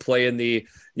road, play in the,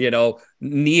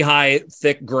 knee-high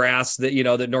thick grass that,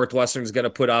 that Northwestern is going to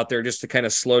put out there just to kind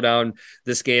of slow down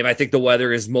this game. I think the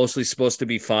weather is mostly supposed to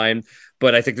be fine,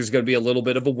 but I think there's going to be a little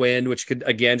bit of a wind, which could,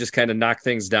 again, just kind of knock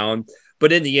things down.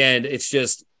 But in the end, it's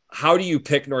just, how do you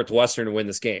pick Northwestern to win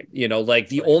this game?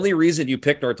 The only reason you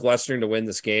pick Northwestern to win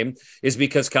this game is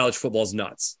because college football is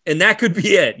nuts. And that could be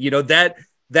it.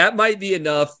 That might be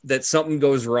enough that something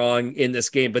goes wrong in this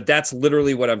game, but that's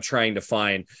literally what I'm trying to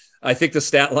find. I think the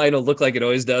stat line will look like it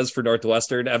always does for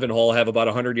Northwestern. Evan Hull will have about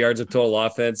 100 yards of total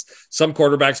offense. Some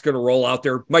quarterback's going to roll out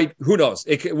there. Who knows?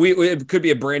 It could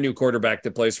be a brand new quarterback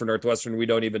that plays for Northwestern. We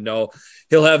don't even know.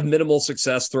 He'll have minimal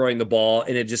success throwing the ball,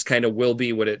 and it just kind of will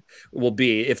be what it will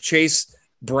be. If Chase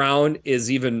Brown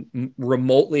is even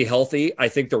remotely healthy, I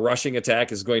think the rushing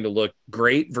attack is going to look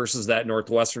great versus that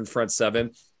Northwestern front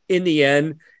seven. In the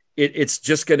end, it's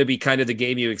just going to be kind of the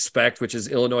game you expect, which is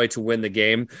Illinois to win the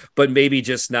game, but maybe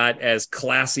just not as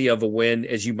classy of a win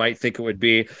as you might think it would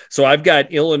be. So I've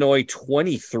got Illinois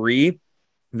 23,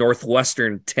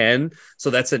 Northwestern 10. So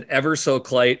that's an ever so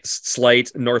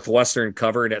slight Northwestern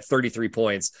cover. And at 33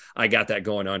 points, I got that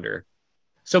going under.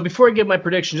 So before I give my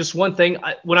prediction, just one thing.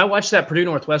 When I watched that Purdue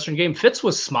Northwestern game, Fitz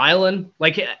was smiling.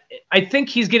 I think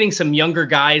he's getting some younger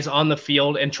guys on the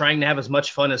field and trying to have as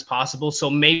much fun as possible. So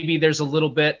maybe there's a little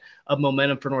bit of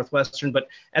momentum for Northwestern. But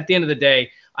at the end of the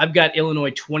day, I've got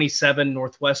Illinois 27,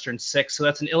 Northwestern 6. So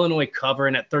that's an Illinois cover.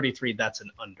 And at 33, that's an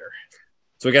under.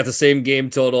 So we got the same game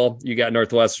total. You got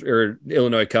Northwest or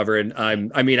Illinois covering.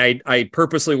 I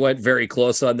purposely went very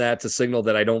close on that to signal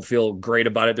that I don't feel great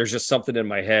about it. There's just something in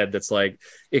my head that's like,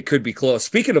 it could be close.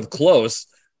 Speaking of close,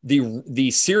 the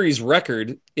series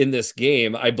record in this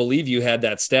game, I believe you had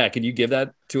that stat. Can you give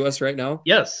that to us right now?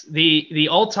 Yes. The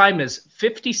all-time is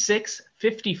 56,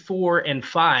 54, and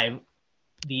 5.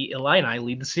 The Illini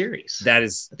lead the series.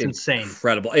 That's insane.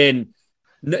 Incredible. And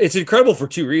it's incredible for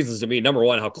two reasons to me. Number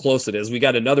one, how close it is. We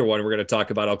got another one. We're going to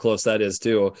talk about how close that is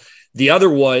too. The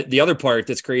other part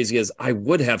that's crazy is I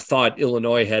would have thought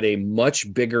Illinois had a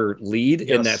much bigger lead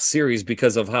in that series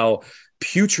because of how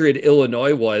putrid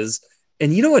Illinois was.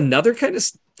 And another kind of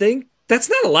thing, that's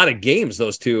not a lot of games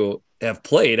those two have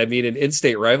played. I mean, an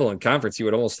in-state rival in conference, you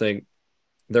would almost think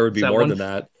there would be more than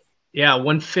that. Yeah,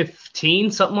 115,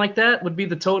 something like that would be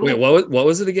the total. Wait, what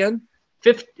was it again?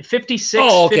 56.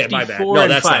 Oh, okay, my bad. No,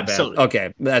 that's not bad. So,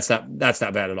 okay, that's not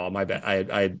bad at all. My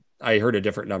bad. I heard a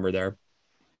different number there.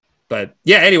 But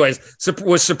yeah, anyways,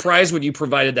 was surprised when you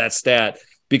provided that stat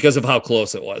because of how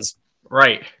close it was.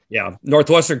 Right. Yeah,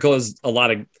 Northwestern closed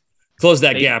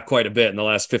that gap quite a bit in the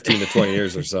last 15 to 20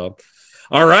 years or so.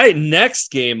 All right, next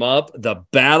game up, the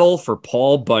battle for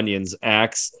Paul Bunyan's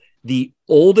axe, the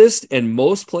oldest and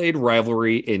most played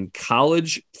rivalry in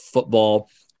college football.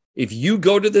 If you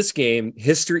go to this game,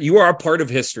 you are a part of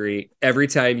history every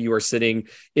time you are sitting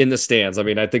in the stands. I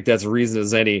mean, I think that's a reason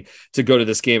as any to go to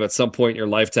this game at some point in your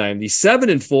lifetime. The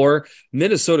 7-4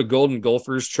 Minnesota Golden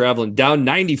Gophers traveling down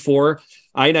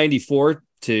I-94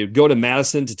 to go to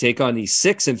Madison to take on the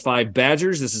 6-5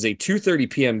 Badgers. This is a 2:30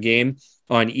 p.m. game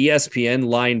on ESPN.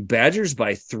 Line Badgers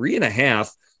by 3.5,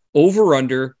 over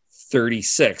under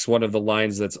 36, one of the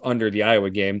lines that's under the Iowa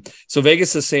game. So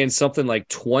Vegas is saying something like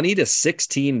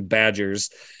 20-16 Badgers.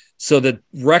 So the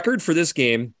record for this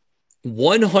game,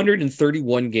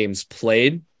 131 games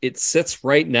played. It sits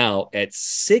right now at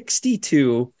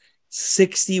 62,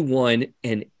 61,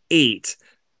 and 8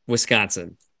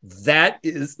 Wisconsin. That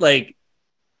is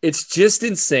it's just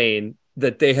insane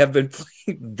that they have been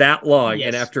playing that long. Yes.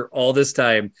 And after all this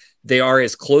time, they are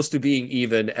as close to being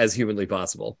even as humanly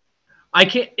possible.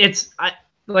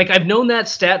 I've known that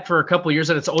stat for a couple of years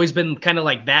and it's always been kind of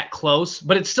like that close,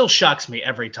 but it still shocks me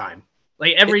every time.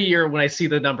 Like every year when I see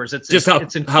the numbers, it's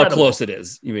incredible. How close it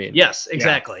is. You mean? Yes,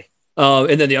 exactly. Yeah.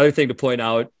 And then the other thing to point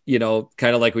out,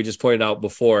 kind of like we just pointed out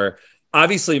before,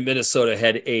 obviously Minnesota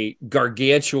had a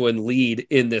gargantuan lead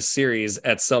in this series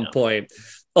at some point.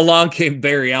 Along came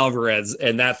Barry Alvarez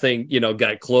and that thing,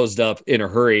 got closed up in a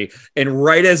hurry. And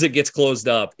right as it gets closed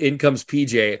up, in comes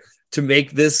PJ to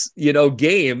make this,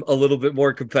 game a little bit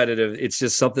more competitive. It's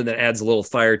just something that adds a little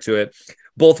fire to it.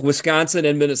 Both Wisconsin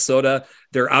and Minnesota,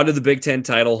 they're out of the Big Ten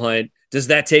title hunt. Does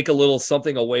that take a little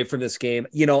something away from this game?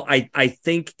 I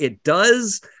think it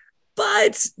does,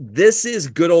 but this is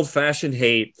good old fashioned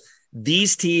hate.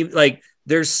 these teams, like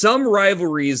there's some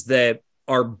rivalries that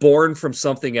are born from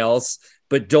something else,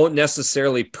 but don't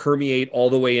necessarily permeate all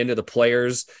the way into the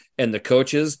players and the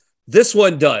coaches. This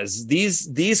one does.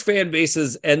 These fan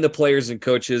bases and the players and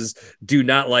coaches do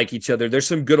not like each other. There's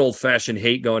some good old fashioned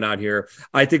hate going on here.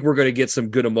 I think we're going to get some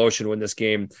good emotion when this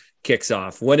game kicks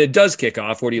off. When it does kick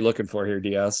off, what are you looking for here,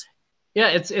 DS?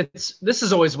 Yeah, this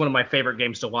is always one of my favorite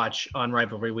games to watch on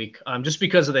Rivalry Week, just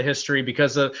because of the history,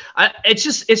 because of it's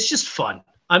just fun.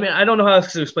 I mean, I don't know how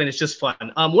else to explain. It's just fun.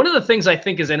 One of the things I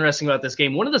think is interesting about this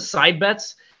game, one of the side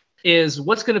bets is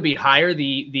what's going to be higher,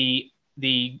 the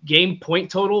game point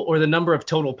total or the number of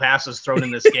total passes thrown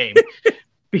in this game.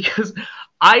 Because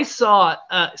I saw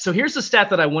so here's the stat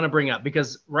that I want to bring up,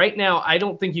 because right now I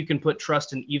don't think you can put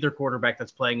trust in either quarterback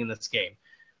that's playing in this game.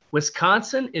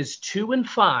 Wisconsin is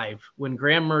 2-5 when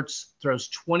Graham Mertz throws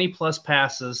 20-plus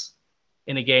passes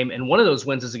in a game, and one of those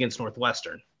wins is against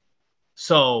Northwestern.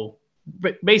 So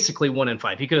basically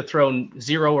 1-5. He could have thrown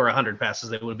 0 or 100 passes.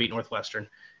 They would have beat Northwestern.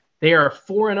 They are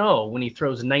 4-0 when he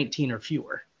throws 19 or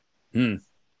fewer. Okay.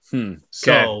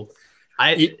 So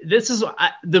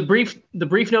the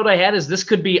brief note I had is this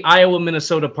could be Iowa,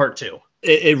 Minnesota part 2.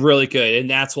 It really could. And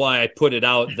that's why I put it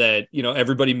out that,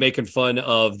 everybody making fun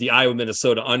of the Iowa,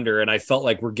 Minnesota under. And I felt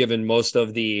like we're giving most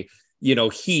of the,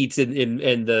 heat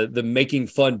and the making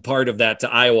fun part of that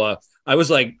to Iowa. I was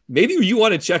like, maybe you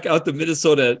want to check out the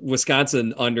Minnesota,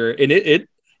 Wisconsin under. And it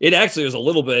actually was a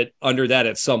little bit under that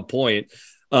at some point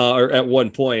or at one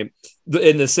point.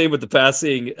 And the same with the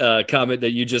passing comment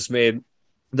that you just made.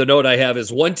 The note I have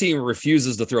is one team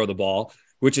refuses to throw the ball,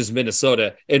 which is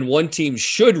Minnesota, and one team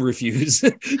should refuse to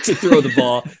throw the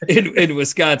ball in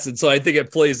Wisconsin. So I think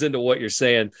it plays into what you're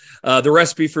saying. The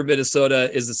recipe for Minnesota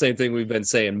is the same thing we've been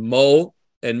saying: Mo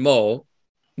and Mo.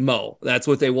 That's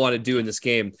what they want to do in this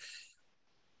game.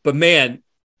 But man,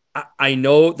 I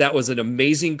know that was an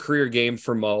amazing career game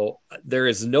for Mo. There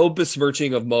is no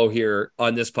besmirching of Mo here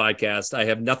on this podcast. I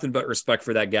have nothing but respect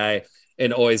for that guy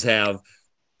and always have.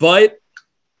 But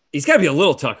he's got to be a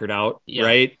little tuckered out,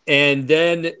 right? And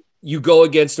then you go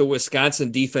against a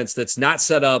Wisconsin defense that's not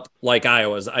set up like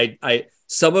Iowa's.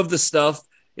 Some of the stuff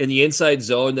in the inside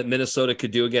zone that Minnesota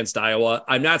could do against Iowa,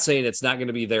 I'm not saying it's not going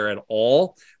to be there at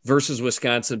all versus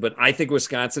Wisconsin, but I think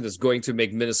Wisconsin is going to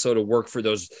make Minnesota work for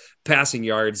those passing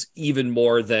yards even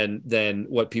more than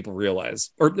what people realize,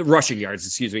 or the rushing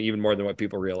yards, even more than what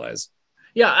people realize.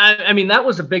 Yeah, I mean, that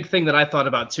was a big thing that I thought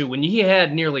about, too. When he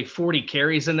had nearly 40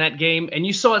 carries in that game, and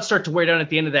you saw it start to wear down at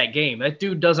the end of that game. That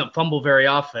dude doesn't fumble very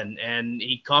often, and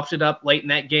he coughed it up late in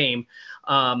that game.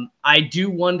 I do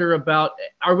wonder about,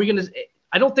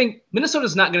 I don't think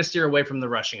Minnesota's not going to steer away from the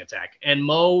rushing attack. And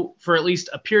Mo, for at least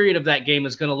a period of that game,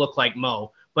 is going to look like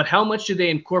Mo. But how much do they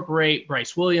incorporate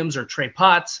Bryce Williams or Trey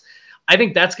Potts? I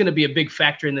think that's going to be a big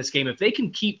factor in this game. If they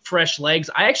can keep fresh legs,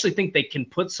 I actually think they can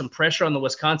put some pressure on the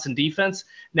Wisconsin defense.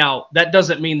 Now, that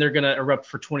doesn't mean they're going to erupt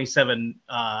for 27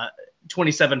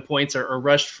 points or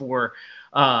rush for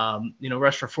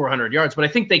 400 yards. But I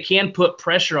think they can put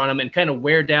pressure on them and kind of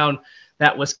wear down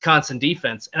that Wisconsin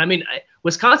defense. And I mean,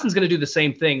 Wisconsin's going to do the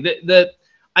same thing.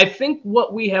 I think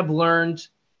what we have learned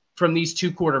from these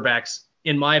two quarterbacks,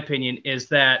 in my opinion, is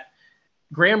that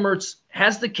Graham Mertz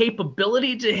has the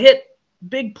capability to hit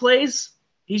big plays.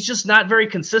 He's just not very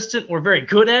consistent or very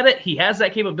good at it. He has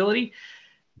that capability.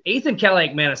 Ethan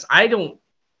Kaliakmanis,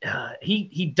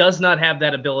 he does not have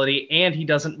that ability, and he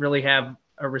doesn't really have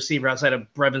a receiver outside of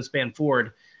Brevin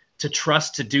Spanford to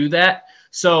trust to do that.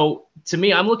 So to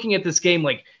me, I'm looking at this game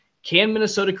like, can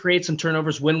Minnesota create some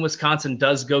turnovers when Wisconsin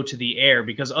does go to the air?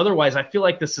 Because otherwise, I feel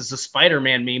like this is a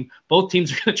Spider-Man meme. Both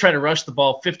teams are going to try to rush the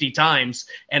ball 50 times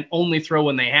and only throw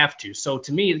when they have to. So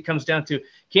to me, it comes down to,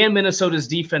 can Minnesota's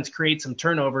defense create some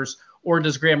turnovers, or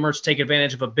does Graham Mertz take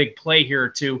advantage of a big play here or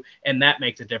two, and that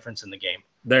make the difference in the game?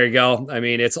 There you go. I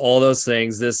mean, it's all those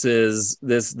things.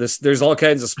 There's all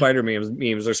kinds of Spider-Man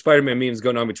memes. There's Spider-Man memes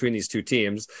going on between these two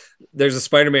teams. There's a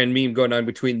Spider-Man meme going on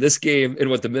between this game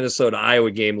and what the Minnesota-Iowa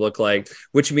game looked like,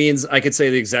 which means I could say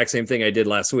the exact same thing I did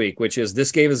last week, which is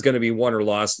this game is going to be won or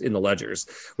lost in the ledgers,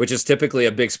 which is typically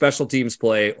a big special teams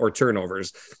play or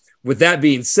turnovers. With that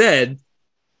being said,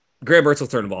 Graham Mertz will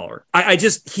turn the ball over.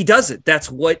 He does it. That's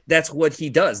what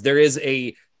he does. There is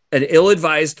an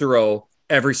ill-advised throw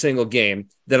every single game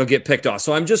that'll get picked off.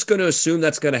 So I'm just going to assume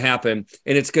that's going to happen,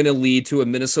 and it's going to lead to a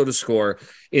Minnesota score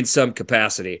in some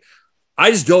capacity.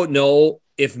 I just don't know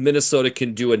if Minnesota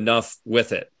can do enough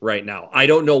with it right now. I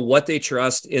don't know what they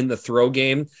trust in the throw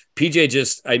game.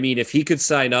 PJ if he could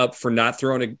sign up for not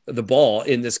throwing the ball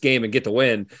in this game and get the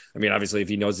win, I mean, obviously if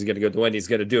he knows he's going to get the win, he's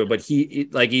going to do it, but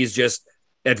he's just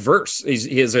adverse.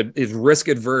 He's risk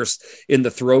adverse in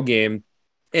the throw game.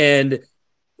 And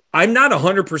I'm not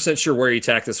 100% sure where you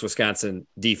attack this Wisconsin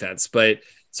defense, but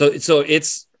so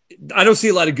it's, I don't see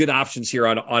a lot of good options here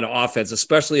on offense,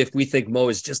 especially if we think Mo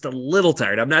is just a little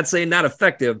tired. I'm not saying not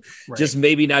effective, right, just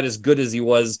maybe not as good as he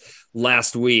was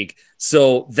last week.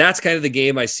 So that's kind of the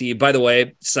game I see. By the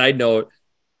way, side note,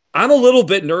 I'm a little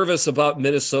bit nervous about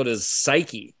Minnesota's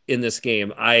psyche in this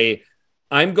game.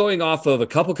 I'm going off of a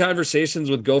couple conversations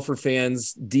with Gopher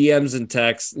fans, DMs and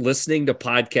texts, listening to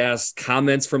podcasts,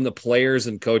 comments from the players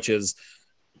and coaches.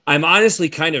 I'm honestly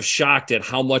kind of shocked at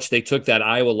how much they took that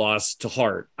Iowa loss to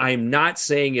heart. I'm not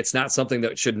saying it's not something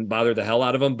that shouldn't bother the hell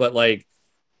out of them, but like,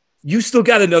 you still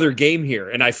got another game here.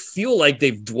 And I feel like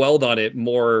they've dwelled on it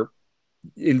more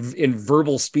in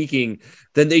verbal speaking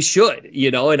than they should,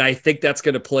 and I think that's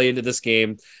going to play into this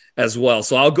game as well.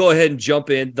 So I'll go ahead and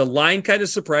jump in. The line kind of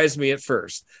surprised me at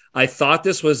first. I thought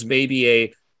this was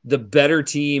maybe the better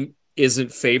team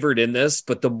isn't favored in this,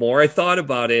 but the more I thought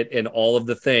about it and all of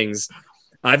the things,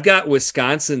 I've got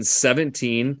Wisconsin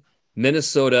 17,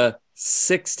 Minnesota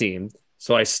 16.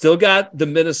 So I still got the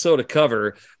Minnesota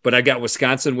cover, but I got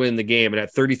Wisconsin winning the game. And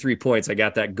at 33 points, I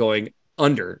got that going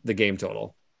under the game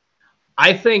total.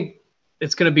 I think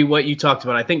it's going to be what you talked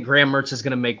about. I think Graham Mertz is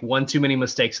going to make one too many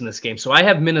mistakes in this game. So I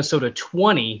have Minnesota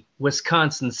 20,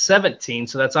 Wisconsin 17.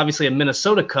 So that's obviously a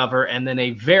Minnesota cover and then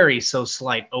a very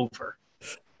slight over.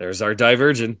 There's our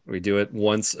divergent. We do it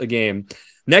once a game.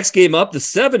 Next game up, the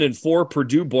 7-4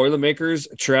 Purdue Boilermakers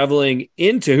traveling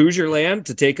into Hoosier land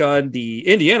to take on the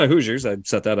Indiana Hoosiers. I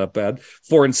set that up bad.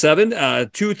 4-7,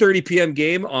 2:30 p.m.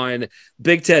 game on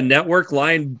Big Ten Network.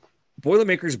 Line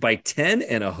Boilermakers by 10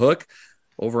 and a hook.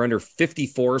 Over under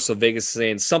 54. So Vegas is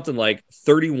saying something like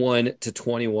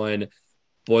 31-21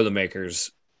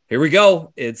 Boilermakers. Here we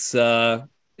go. It's a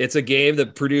game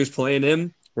that Purdue's playing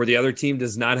in where the other team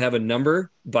does not have a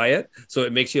number by it. So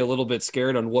it makes you a little bit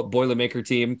scared on what Boilermaker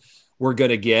team we're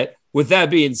going to get. With that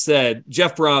being said,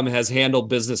 Jeff Brom has handled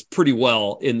business pretty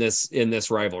well in this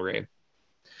rivalry.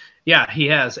 Yeah, he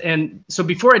has. And so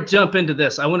before I jump into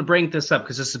this, I want to bring this up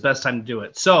because this is the best time to do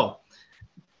it. So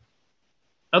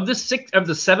of the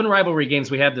 7 rivalry games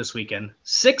we have this weekend,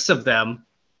 6 of them,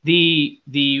 the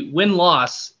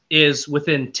win-loss is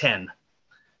within 10,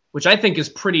 which I think is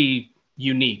pretty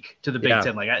unique to the Big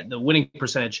Ten. Like the winning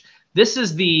percentage. This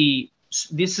is the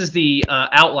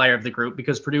outlier of the group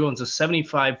because Purdue owns a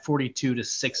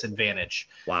 75-42-6 advantage.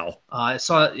 Wow. I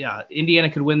saw,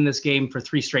 Indiana could win this game for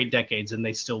 3 straight decades and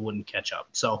they still wouldn't catch up.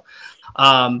 So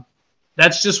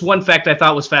that's just one fact I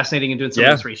thought was fascinating in doing some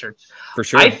of this research. For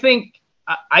sure.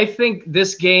 I think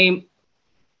this game,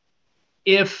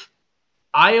 if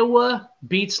Iowa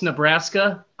beats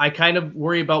Nebraska, I kind of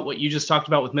worry about what you just talked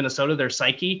about with Minnesota, their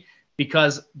psyche,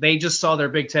 because they just saw their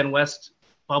Big Ten West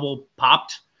bubble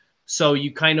popped. So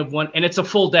you kind of want, and it's a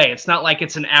full day. It's not like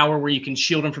it's an hour where you can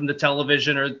shield them from the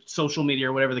television or social media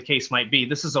or whatever the case might be.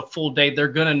 This is a full day. They're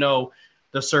going to know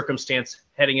the circumstance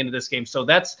heading into this game. So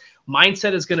that's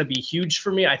mindset is going to be huge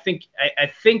for me. I think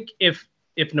if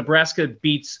Nebraska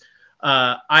beats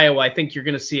Iowa, I think you're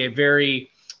going to see a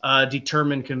very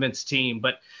determined, convinced team.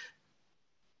 But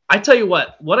I tell you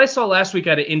what I saw last week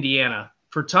out of Indiana,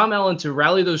 for Tom Allen to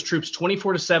rally those troops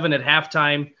 24-7 at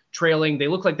halftime, trailing, they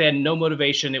looked like they had no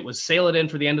motivation. It was sail it in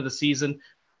for the end of the season.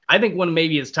 I think one of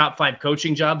maybe his top 5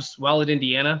 coaching jobs while at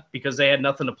Indiana because they had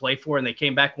nothing to play for and they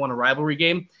came back, won a rivalry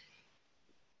game.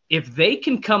 If they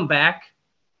can come back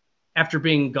after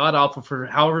being god-awful for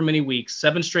however many weeks,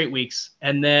 7 straight weeks,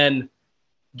 and then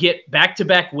get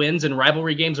back-to-back wins in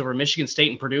rivalry games over Michigan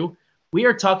State and Purdue, we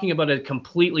are talking about a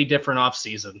completely different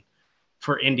offseason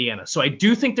for Indiana. So I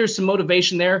do think there's some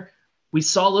motivation there. We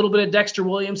saw a little bit of Dexter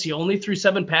Williams. He only threw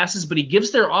 7 passes, but he gives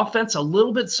their offense a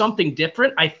little bit something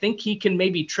different. I think he can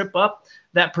maybe trip up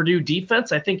that Purdue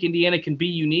defense. I think Indiana can be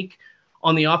unique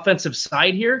on the offensive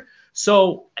side here.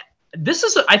 So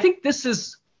I think this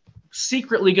is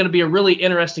secretly going to be a really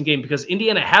interesting game because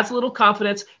Indiana has a little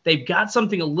confidence. They've got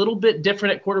something a little bit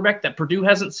different at quarterback that Purdue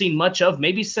hasn't seen much of,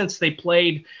 maybe since they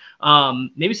played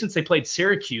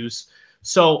Syracuse.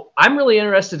 So I'm really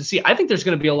interested to see. I think there's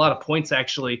going to be a lot of points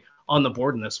actually on the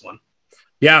board in this one.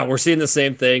 Yeah, we're seeing the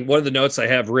same thing. One of the notes I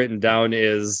have written down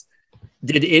is,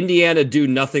 did Indiana do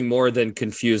nothing more than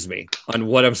confuse me on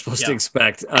what I'm supposed to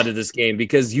expect out of this game?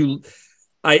 Because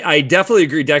I definitely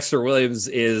agree. Dexter Williams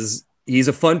he's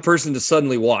a fun person to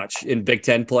suddenly watch in Big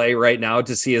Ten play right now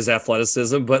to see his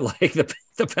athleticism, but like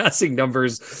the passing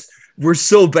numbers were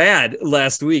so bad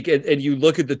last week. And you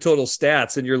look at the total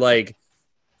stats and you're like,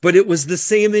 but it was the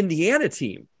same Indiana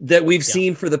team that we've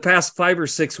seen for the past 5 or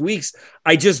 6 weeks.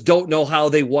 I just don't know how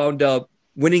they wound up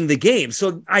winning the game.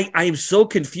 So I am so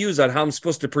confused on how I'm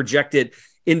supposed to project it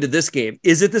into this game.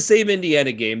 Is it the same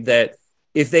Indiana game that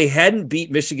if they hadn't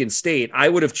beat Michigan State, I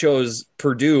would have chose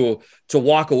Purdue to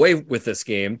walk away with this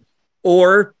game?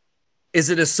 Or is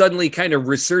it a suddenly kind of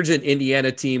resurgent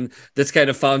Indiana team that's kind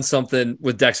of found something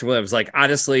with Dexter Williams? Like,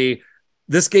 honestly,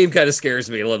 this game kind of scares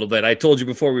me a little bit. I told you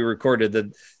before we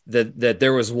recorded that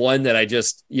there was one that I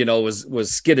just,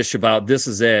 was skittish about. This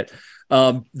is it.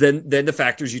 Then the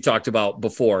factors you talked about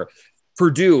before.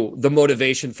 Purdue, the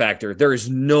motivation factor. There is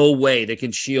no way they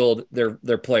can shield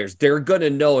their players. They're going to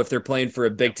know if they're playing for a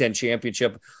Big Ten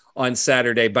championship on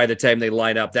Saturday by the time they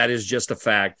line up. That is just a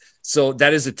fact. So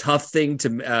that is a tough thing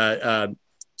to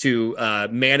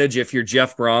manage if you're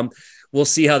Jeff Brom. We'll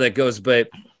see how that goes. But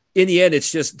in the end,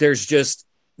 it's just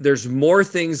there's more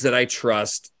things that I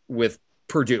trust with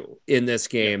Purdue in this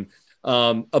game.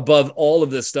 Above all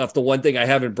of this stuff, the one thing I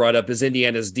haven't brought up is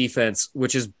Indiana's defense,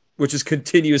 which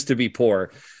continues to be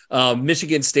poor.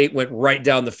 Michigan State went right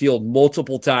down the field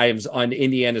multiple times on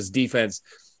Indiana's defense.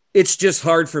 It's just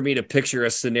hard for me to picture a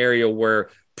scenario where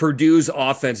Purdue's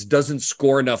offense doesn't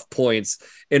score enough points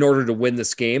in order to win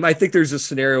this game. I think there's a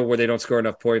scenario where they don't score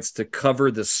enough points to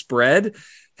cover the spread,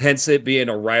 hence it being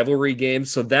a rivalry game.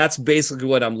 So that's basically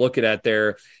what I'm looking at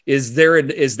there. Is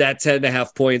that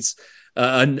 10.5 points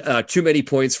too many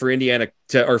points for Indiana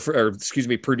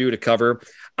Purdue to cover?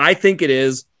 I think it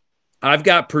is. I've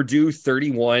got Purdue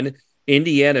 31,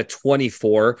 Indiana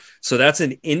 24. So that's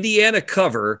an Indiana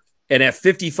cover. And at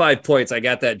 55 points, I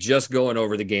got that just going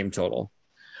over the game total.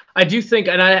 I do think,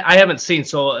 and I haven't seen,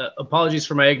 so apologies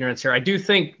for my ignorance here. I do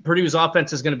think Purdue's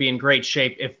offense is going to be in great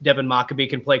shape if Devin Mockabee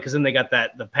can play, because then they got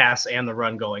the pass and the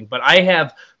run going. But I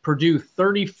have Purdue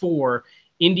 34,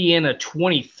 Indiana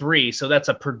 23. So that's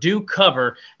a Purdue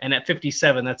cover. And at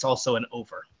 57, that's also an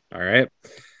over. All right.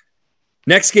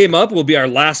 Next game up will be our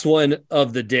last one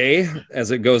of the day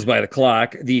as it goes by the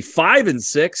clock. The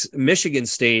 5-6 Michigan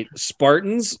State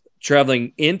Spartans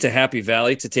traveling into Happy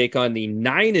Valley to take on the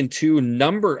 9-2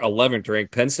 number 11th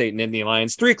ranked Penn State Nittany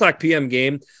Lions. 3:00 p.m.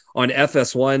 game on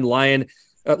FS1.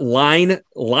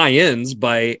 Lions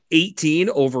by 18,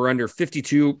 over under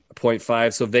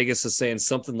 52.5. So Vegas is saying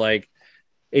something like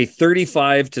a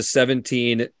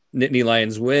 35-17 Nittany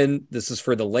Lions win. This is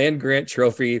for the Land Grant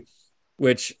Trophy,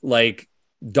 which, like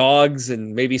dogs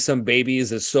and maybe some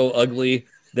babies, is so ugly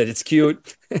that it's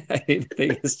cute. I think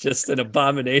it's just an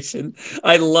abomination.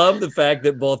 I love the fact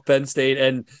that both Penn State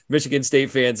and Michigan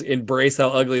State fans embrace how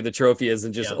ugly the trophy is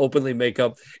and just openly make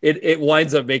up. It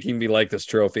winds up making me like this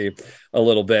trophy a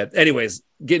little bit. Anyways,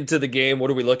 getting to the game,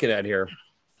 what are we looking at here?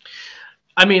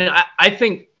 I mean, I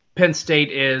think Penn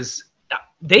State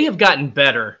they have gotten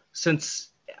better since,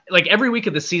 like, every week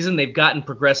of the season, they've gotten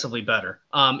progressively better.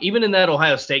 Even in that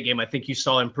Ohio State game, I think you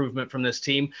saw improvement from this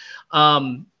team.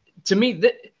 To me,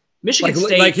 Michigan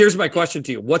State. Like, here's my question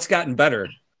to you: what's gotten better?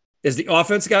 Is the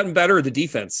offense gotten better, or the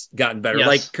defense gotten better? Yes.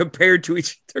 Like, compared to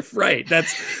each other, right?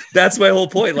 That's my whole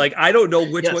point. Like, I don't know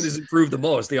which one has improved the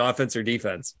most, the offense or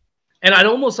defense. And I'd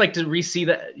almost like to re-see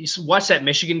that, watch that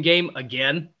Michigan game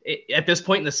again at this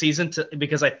point in the season,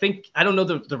 because I don't know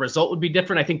the result would be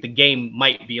different. I think the game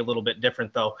might be a little bit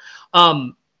different, though.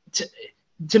 To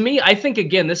me, I think,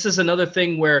 again, this is another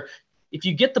thing where if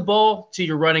you get the ball to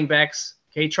your running backs,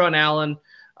 Katron Allen,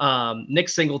 Nick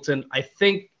Singleton, I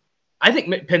think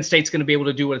Penn State's going to be able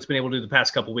to do what it's been able to do the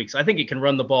past couple of weeks. I think it can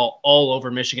run the ball all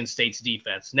over Michigan State's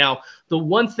defense. Now, the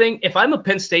one thing, if I'm a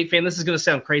Penn State fan, this is going to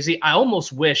sound crazy, I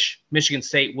almost wish Michigan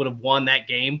State would have won that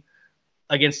game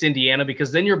against Indiana, because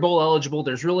then you're bowl eligible.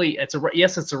 There's really, it's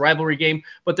a rivalry game,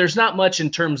 but there's not much in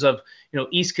terms of,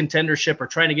 East contendership or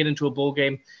trying to get into a bowl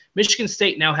game. Michigan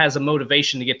State now has a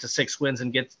motivation to get to 6 wins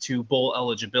and get to bowl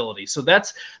eligibility. So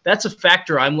that's a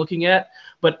factor I'm looking at,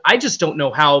 but I just don't know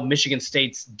how Michigan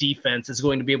State's defense is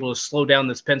going to be able to slow down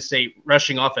this Penn State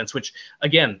rushing offense, which,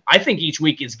 again, I think each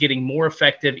week is getting more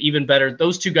effective, even better.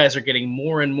 Those two guys are getting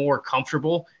more and more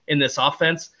comfortable in this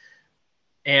offense.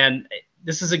 And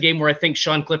this is a game where I think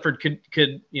Sean Clifford could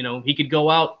he could go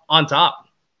out on top.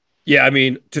 Yeah, I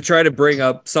mean, to try to bring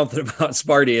up something about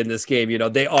Sparty in this game,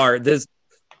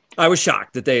 I was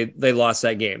shocked that they lost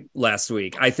that game last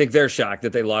week. I think they're shocked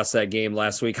that they lost that game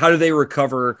last week. How do they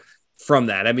recover from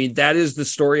that? I mean, that is the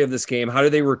story of this game. How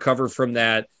do they recover from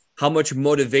that? How much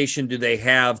motivation do they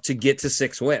have to get to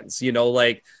 6 wins?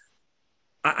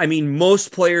 I mean,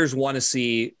 most players want to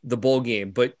see the bowl game,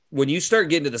 but when you start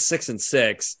getting to the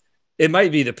 6-6, it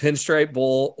might be the Pinstripe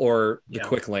Bowl or the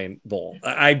Quick Lane Bowl.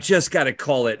 I just got to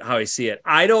call it how I see it.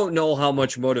 I don't know how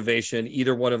much motivation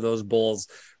either one of those bowls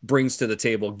brings to the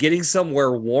table. Getting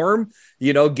somewhere warm,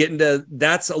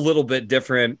 that's a little bit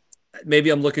different. maybe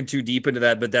I'm looking too deep into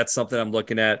that, but that's something I'm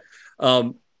looking at.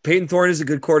 Peyton Thorne is a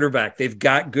good quarterback. They've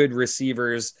got good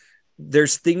receivers.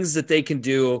 There's things that they can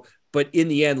do, but in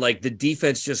the end, like the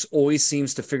defense just always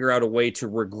seems to figure out a way to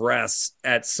regress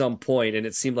at some point, and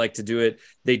it seemed like to do it.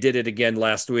 They did it again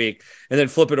last week, and then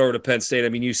flip it over to Penn State. I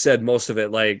mean, you said most of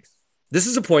it. Like this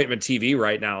is appointment TV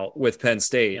right now with Penn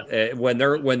State. Yeah.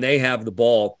 When they have the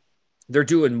ball, they're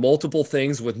doing multiple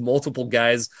things with multiple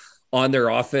guys on their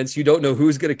offense. You don't know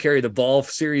who's going to carry the ball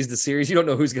series to series. You don't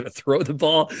know who's going to throw the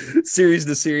ball series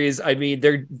to series. I mean,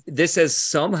 this has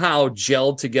somehow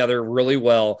gelled together really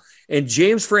well. And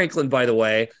James Franklin, by the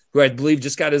way, who I believe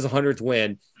just got his 100th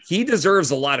win, he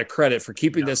deserves a lot of credit for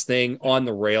keeping this thing on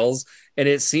the rails. And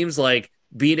it seems like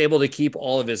being able to keep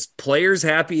all of his players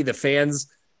happy, the fans,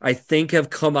 I think, have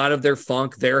come out of their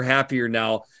funk. They're happier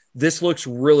now. This looks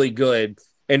really good.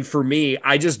 And for me,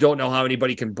 I just don't know how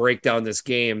anybody can break down this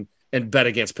game and bet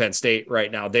against Penn State right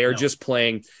now. They are just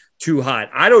playing too hot.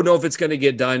 I don't know if it's going to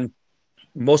get done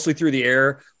mostly through the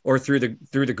air or through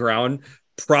the ground,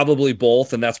 probably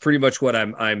both. And that's pretty much what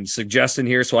I'm suggesting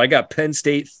here. So I got Penn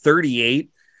State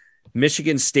 38,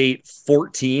 Michigan State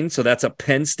 14. So that's a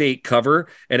Penn State cover.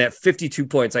 And at 52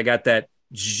 points, I got that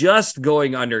just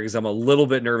going under because I'm a little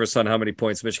bit nervous on how many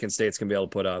points Michigan State's going to be able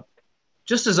to put up.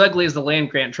 Just as ugly as the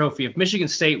land-grant trophy, if Michigan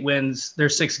State wins their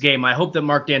 6th game, I hope that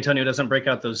Mark D'Antonio doesn't break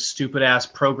out those stupid-ass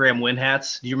program win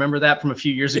hats. Do you remember that from a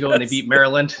few years ago when they beat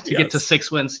Maryland to get to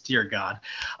 6 wins? Dear God.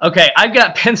 Okay, I've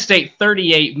got Penn State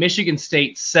 38, Michigan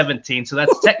State 17. So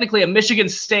that's technically a Michigan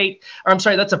State – or I'm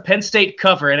sorry, that's a Penn State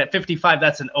cover, and at 55,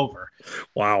 that's an over.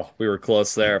 Wow, we were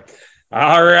close there.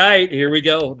 All right, here we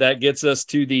go. That gets us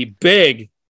to the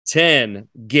Big Ten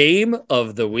game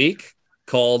of the week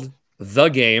called The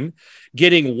Game.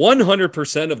 Getting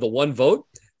 100% of the one vote,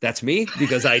 that's me,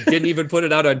 because I didn't even put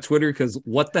it out on Twitter because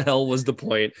what the hell was the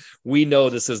point? We know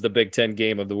this is the Big Ten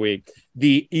game of the week.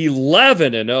 The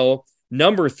 11-0,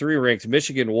 number 3 ranked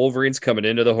Michigan Wolverines coming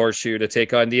into the Horseshoe to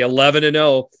take on the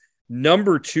 11-0,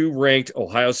 number 2 ranked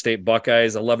Ohio State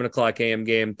Buckeyes, 11 o'clock a.m.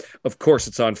 game. Of course,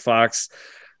 it's on Fox.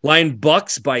 Line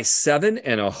Bucks by 7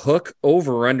 and a hook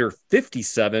over under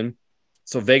 57.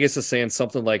 So Vegas is saying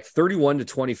something like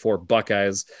 31-24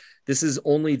 Buckeyes. This is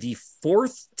only the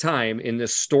 4th time in the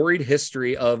storied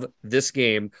history of this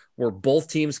game where both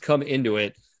teams come into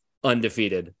it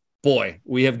undefeated. Boy,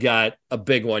 we have got a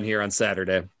big one here on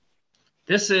Saturday.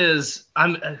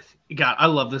 I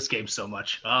love this game so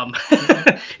much.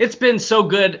 It's been so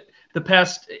good the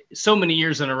past so many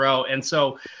years in a row. And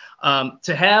so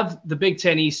to have the Big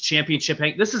Ten East championship,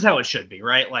 this is how it should be,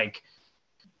 right? Like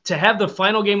to have the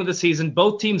final game of the season,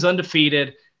 both teams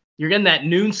undefeated. You're getting that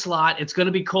noon slot. It's going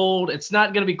to be cold. It's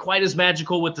not going to be quite as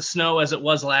magical with the snow as it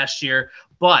was last year.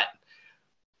 But,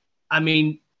 I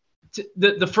mean,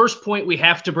 the first point we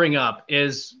have to bring up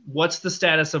is what's the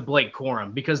status of Blake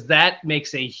Corum? Because that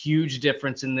makes a huge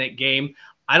difference in that game.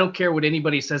 I don't care what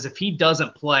anybody says. If he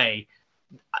doesn't play,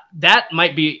 that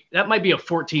might be a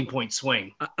 14-point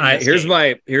swing. Here's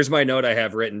my note I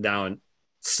have written down.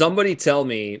 Somebody tell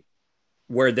me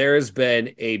where there has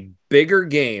been a bigger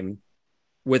game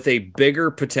with a bigger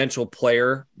potential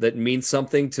player that means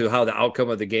something to how the outcome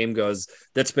of the game goes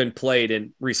that's been played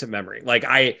in recent memory. Like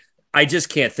I just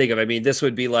can't think of, I mean, this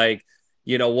would be like,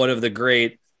 one of the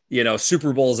great,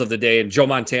 Super Bowls of the day and Joe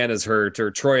Montana's hurt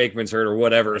or Troy Aikman's hurt or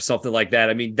whatever, or something like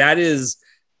that. I mean,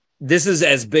 this is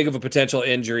as big of a potential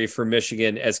injury for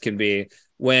Michigan as can be.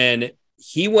 When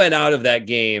he went out of that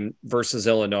game versus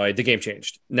Illinois, the game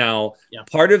changed. Now,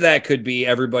 Part of that could be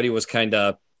everybody was kind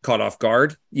of caught off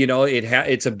guard.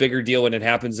 It's a bigger deal when it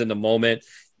happens in the moment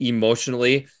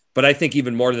emotionally. But I think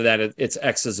even more than that, it's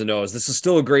X's and O's. This is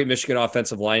still a great Michigan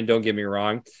offensive line, don't get me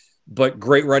wrong, but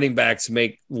great running backs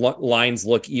make lines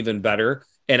look even better.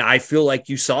 And I feel like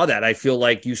you saw that. I feel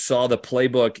like you saw the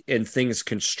playbook and things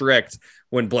constrict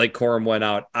when Blake Corum went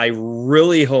out. I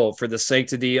really hope for the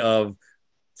sanctity of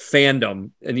fandom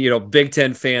and, Big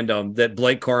Ten fandom that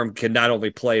Blake Corum can not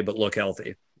only play, but look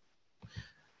healthy.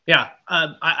 Yeah,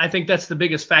 I think that's the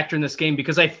biggest factor in this game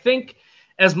because I think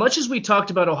as much as we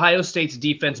talked about Ohio State's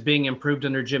defense being improved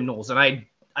under Jim Knowles, and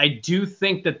I do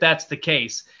think that that's the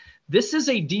case, this is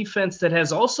a defense that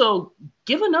has also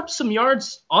given up some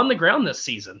yards on the ground this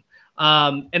season.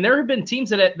 And there have been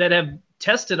teams that have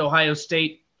tested Ohio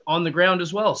State on the ground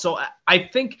as well. So I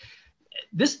think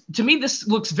this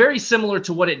looks very similar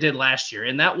to what it did last year,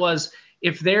 and that was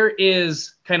if there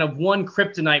is kind of one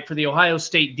kryptonite for the Ohio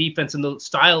State defense and the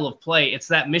style of play, it's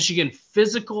that Michigan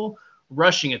physical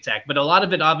rushing attack. But a lot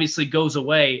of it obviously goes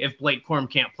away if Blake Corum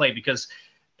can't play because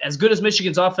as good as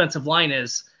Michigan's offensive line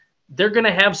is, they're going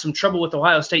to have some trouble with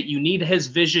Ohio State. You need his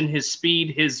vision, his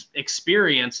speed, his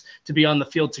experience to be on the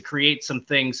field to create some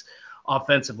things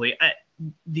offensively.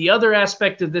 The other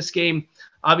aspect of this game,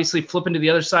 obviously flipping to the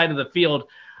other side of the field,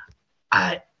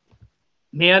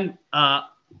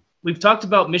 we've talked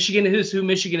about Michigan is who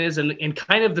Michigan is, and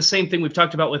kind of the same thing we've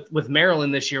talked about with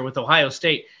Maryland this year with Ohio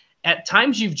State. At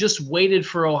times, you've just waited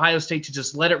for Ohio State to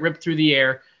just let it rip through the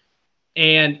air,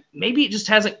 and maybe it just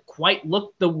hasn't quite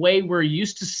looked the way we're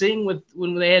used to seeing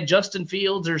when they had Justin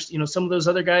Fields or some of those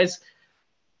other guys.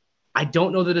 I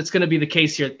don't know that it's going to be the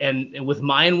case here. And with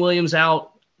Mayan Williams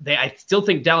out, I still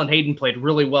think Dallin Hayden played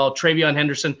really well. TreVeyon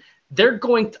Henderson,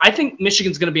 I think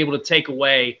Michigan's going to be able to take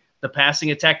away the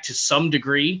passing attack to some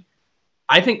degree.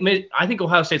 I think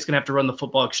Ohio State's going to have to run the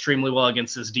football extremely well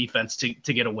against this defense to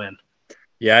get a win.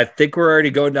 Yeah, I think we're already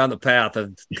going down the path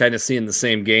of kind of seeing the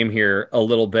same game here a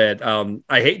little bit. I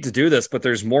hate to do this, but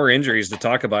there's more injuries to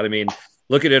talk about. I mean,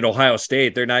 looking at Ohio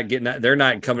State, they're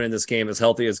not coming in this game as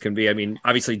healthy as can be. I mean,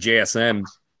 obviously JSM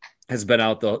has been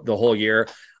out the whole year.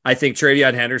 I think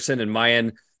TreVeyon Henderson and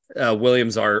Mayan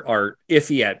Williams are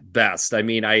iffy at best. I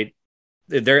mean,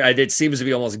 it seems to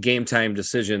be almost game time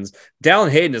decisions.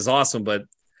 Dallin Hayden is awesome, but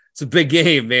it's a big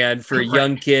game, man, for a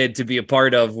young kid to be a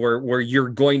part of where you're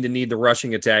going to need the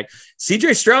rushing attack.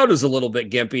 CJ Stroud was a little bit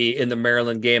gimpy in the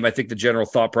Maryland game. I think the general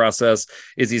thought process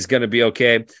is he's going to be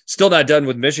okay. Still not done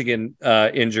with Michigan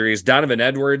injuries. Donovan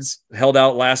Edwards held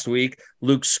out last week.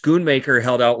 Luke Schoonmaker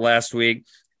held out last week.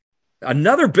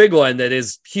 Another big one that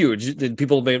is huge, and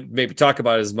people maybe talk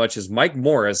about it as much as Mike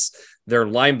Morris, their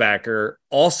linebacker,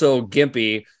 also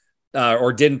gimpy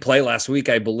or didn't play last week,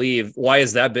 I believe. Why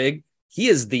is that big? He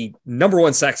is the number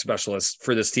one sack specialist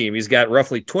for this team. He's got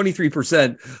roughly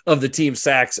 23% of the team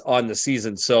sacks on the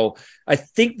season. So I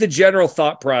think the general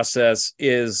thought process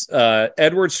is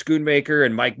Edward Schoonmaker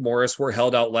and Mike Morris were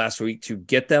held out last week to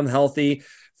get them healthy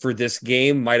for this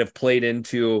game. Might have played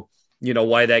into,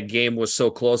 why that game was so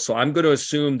close. So I'm going to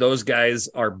assume those guys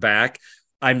are back.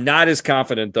 I'm not as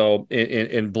confident though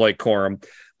in Blake Corum.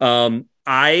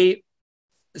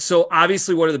 So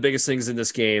obviously one of the biggest things in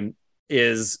this game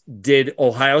is, did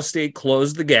Ohio State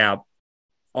close the gap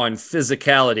on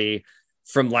physicality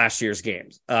from last year's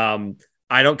games? I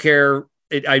don't care.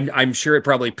 I'm sure it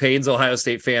probably pains Ohio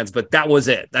State fans, but that was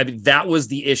it. I mean, that was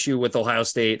the issue with Ohio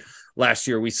State last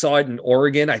year. We saw it in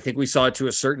Oregon. I think we saw it to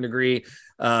a certain degree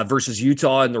versus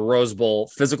Utah in the Rose Bowl.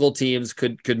 Physical teams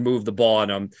could move the ball on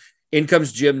them. In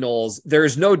comes Jim Knowles. There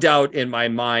is no doubt in my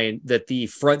mind that the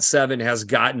front seven has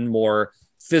gotten more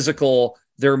physical.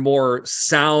 They're more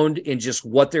sound in just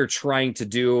what they're trying to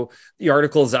do. The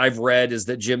articles I've read is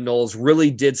that Jim Knowles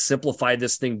really did simplify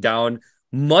this thing down,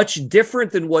 much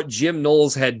different than what Jim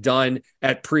Knowles had done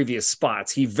at previous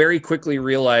spots. He very quickly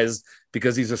realized,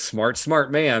 because he's a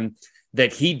smart man,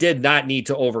 that he did not need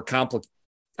to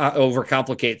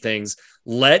overcomplicate things.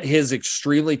 Let his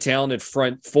extremely talented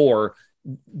front four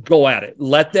go at it.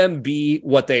 Let them be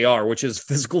what they are, which is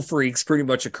physical freaks pretty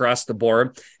much across the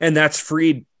board. And that's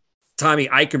freed Tommy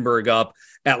Eichenberg up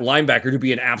at linebacker to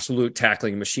be an absolute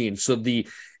tackling machine. So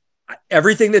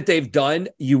everything that they've done,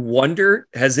 you wonder,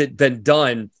 has it been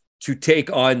done to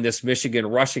take on this Michigan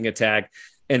rushing attack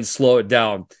and slow it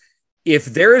down? If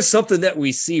there is something that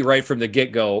we see right from the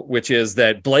get-go, which is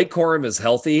that Blake Corum is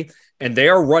healthy and they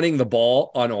are running the ball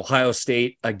on Ohio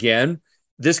State again,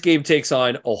 this game takes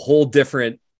on a whole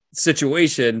different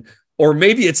situation, or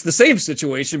maybe it's the same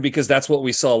situation because that's what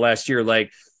we saw last year.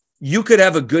 Like, you could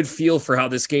have a good feel for how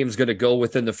this game is going to go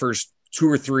within the first 2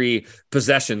 or 3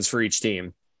 possessions for each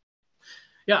team.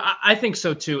 Yeah, I think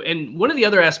so too. And one of the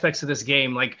other aspects of this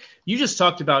game, like you just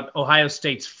talked about Ohio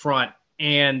State's front,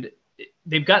 and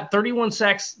they've got 31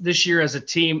 sacks this year as a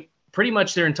team. Pretty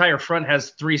much their entire front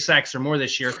has 3 sacks or more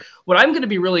this year. What I'm going to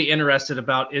be really interested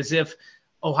about is if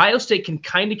Ohio State can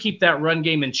kind of keep that run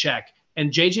game in check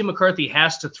and JJ McCarthy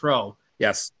has to throw.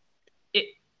 Yes.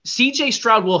 CJ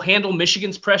Stroud will handle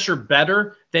Michigan's pressure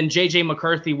better than JJ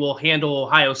McCarthy will handle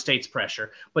Ohio State's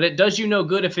pressure. But it does you no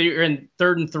good if you're in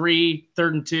 3rd and 3,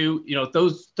 3rd and 2,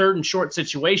 those 3rd and short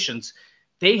situations.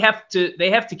 They have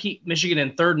to keep Michigan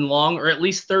in 3rd and long, or at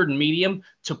least 3rd and medium,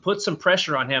 to put some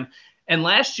pressure on him. And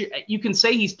last year, you can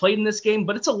say he's played in this game,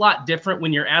 but it's a lot different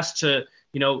when you're asked to,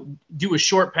 do a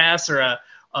short pass or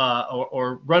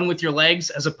or run with your legs,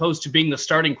 as opposed to being the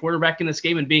starting quarterback in this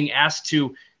game and being asked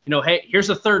to, hey, here's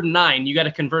a 3rd and 9. You got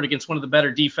to convert against one of the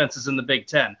better defenses in the Big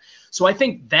Ten. So I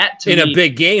think that to me, in a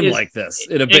big game like this,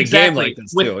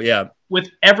 too. Yeah. With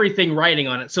everything riding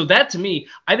on it. So that to me,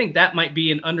 I think that might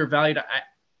be an undervalued.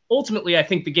 Ultimately, I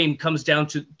think the game comes down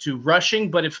to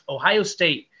rushing. But if Ohio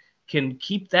State can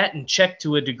keep that in check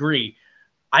to a degree,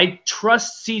 I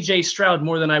trust CJ Stroud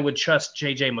more than I would trust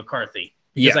JJ McCarthy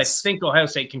because I think Ohio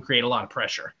State can create a lot of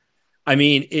pressure. I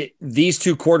mean, these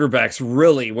two quarterbacks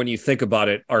really, when you think about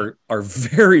it, are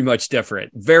very much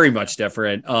different. Very much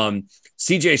different.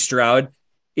 CJ Stroud,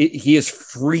 he is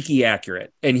freaky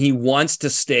accurate, and he wants to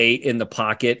stay in the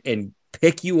pocket and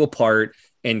pick you apart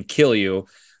and kill you.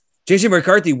 JJ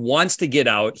McCarthy wants to get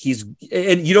out.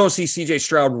 And you don't see CJ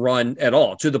Stroud run at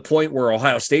all, to the point where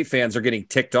Ohio State fans are getting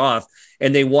ticked off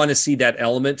and they want to see that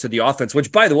element to the offense,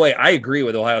 which, by the way, I agree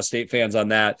with Ohio State fans on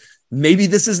that. Maybe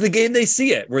this is the game they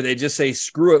see it, where they just say,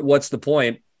 screw it. What's the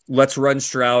point? Let's run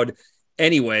Stroud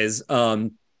anyways. So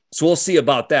we'll see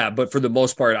about that. But for the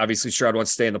most part, obviously Stroud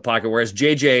wants to stay in the pocket. Whereas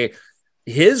JJ,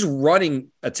 his running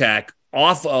attack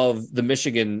off of the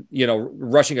Michigan,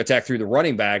 rushing attack through the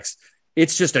running backs,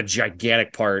 it's just a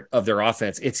gigantic part of their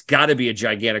offense. It's got to be a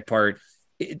gigantic part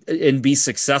and be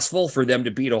successful for them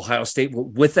to beat Ohio State.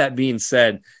 With that being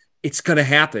said, it's going to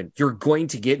happen. You're going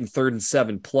to get in 3rd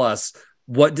and 7+.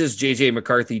 What does JJ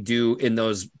McCarthy do in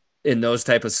those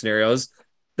type of scenarios?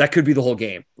 That could be the whole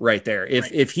game right there.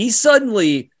 If he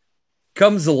suddenly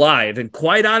comes alive and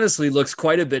quite honestly looks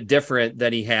quite a bit different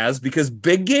than he has, because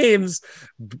big games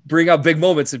bring out big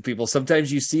moments in people.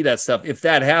 Sometimes you see that stuff. If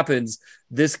that happens,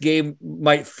 this game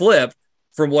might flip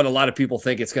from what a lot of people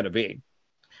think it's going to be.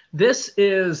 This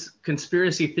is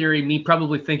conspiracy theory, me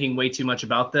probably thinking way too much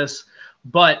about this,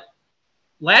 but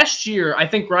last year, I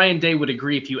think Ryan Day would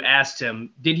agree if you asked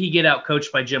him, did he get out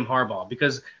coached by Jim Harbaugh?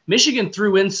 Because Michigan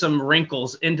threw in some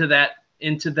wrinkles into their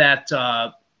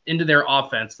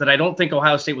offense that I don't think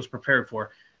Ohio State was prepared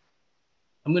for.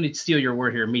 I'm going to steal your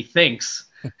word here.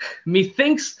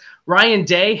 Methinks Ryan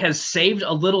Day has saved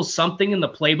a little something in the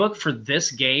playbook for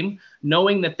this game,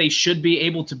 knowing that they should be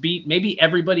able to beat maybe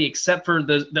everybody except for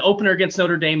the opener against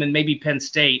Notre Dame and maybe Penn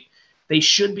State. They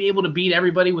should be able to beat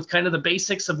everybody with kind of the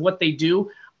basics of what they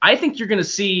do. I think you're going to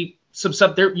see some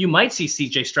stuff there. You might see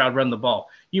CJ Stroud run the ball.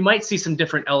 You might see some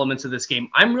different elements of this game.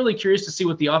 I'm really curious to see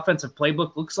what the offensive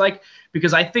playbook looks like,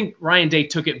 because I think Ryan Day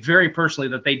took it very personally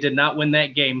that they did not win that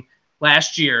game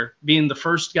last year, being the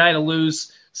first guy to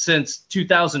lose since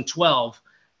 2012.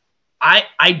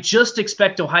 I just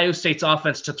expect Ohio State's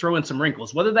offense to throw in some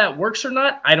wrinkles. Whether that works or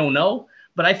not, I don't know.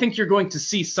 But I think you're going to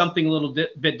see something a little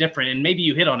bit different, and maybe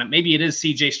you hit on it. Maybe it is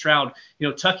C.J. Stroud,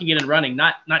 tucking it and running,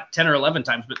 not 10 or 11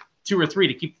 times, but 2 or 3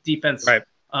 to keep the defense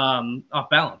off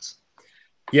balance.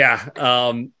 Yeah,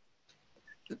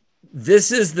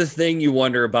 this is the thing you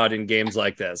wonder about in games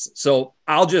like this. So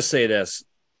I'll just say this: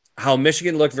 how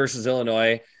Michigan looked versus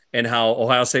Illinois and how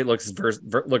Ohio State looked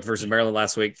versus Maryland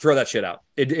last week. Throw that shit out.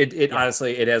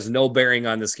 Honestly, it has no bearing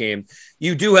on this game.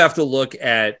 You do have to look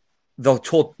at the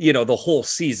whole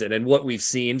season and what we've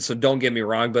seen. So don't get me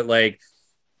wrong, but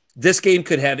this game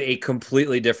could have a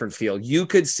completely different feel. You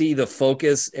could see the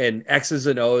focus and X's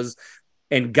and O's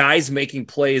and guys making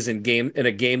plays in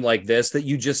a game like this that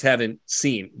you just haven't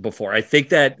seen before. I think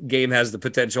that game has the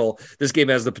potential. This game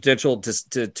has the potential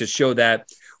to show that,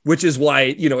 which is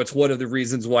why, it's one of the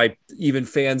reasons why even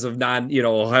fans of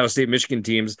Ohio State, Michigan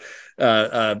teams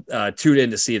tune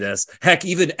in to see this. Heck,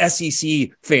 even SEC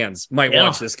fans might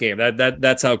watch this game.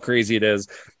 That's how crazy it is.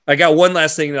 I got one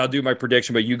last thing and I'll do my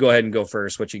prediction, but you go ahead and go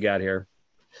first. What you got here?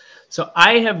 So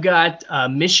I have got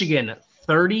Michigan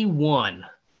 31,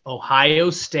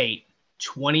 Ohio State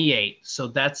 28. So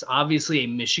that's obviously a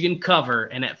Michigan cover.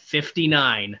 And at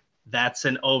 59, that's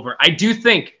an over. I do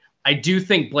think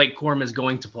Blake Corum is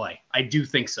going to play. I do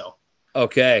think so.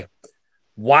 Okay.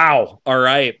 Wow. All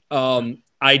right.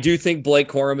 I do think Blake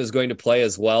Corum is going to play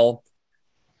as well.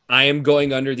 I am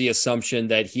going under the assumption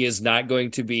that he is not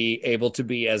going to be able to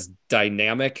be as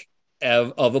dynamic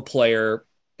of a player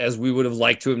as we would have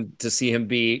liked to see him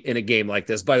be in a game like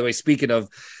this. By the way, speaking of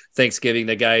Thanksgiving,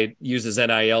 the guy uses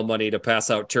NIL money to pass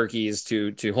out turkeys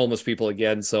to homeless people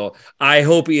again. So I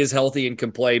hope he is healthy and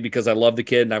can play, because I love the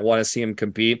kid and I want to see him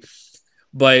compete.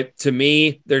 But to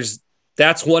me,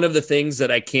 that's one of the things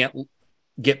that I can't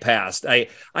get past.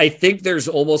 I think there's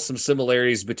almost some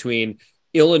similarities between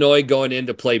Illinois going in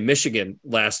to play Michigan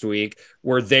last week,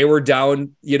 where they were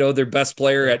down, their best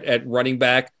player at running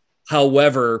back.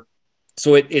 However,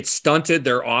 so it stunted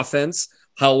their offense.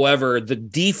 However, the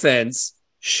defense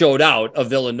showed out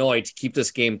of Illinois to keep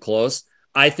this game close.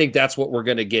 I think that's what we're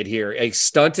going to get here. A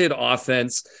stunted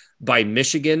offense by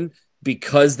Michigan,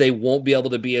 because they won't be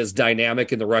able to be as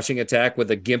dynamic in the rushing attack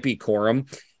with a gimpy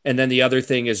Corum. And then the other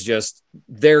thing is just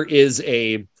there is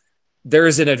an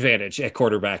advantage at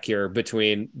quarterback here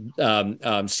between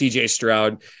CJ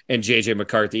Stroud and JJ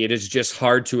McCarthy. It is just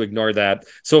hard to ignore that.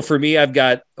 So for me, I've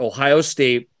got Ohio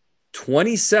State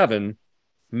 27,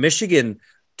 Michigan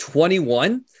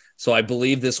 21. So I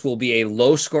believe this will be a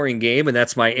low scoring game, and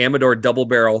that's my Amador double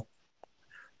barrel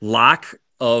lock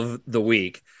of the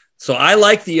week. So I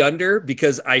like the under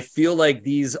because I feel like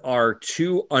these are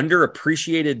two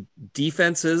underappreciated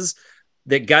defenses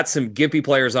that got some gimpy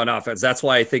players on offense. That's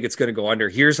why I think it's going to go under.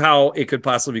 Here's how it could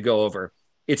possibly go over.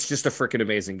 It's just a freaking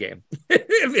amazing game.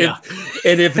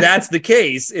 If that's the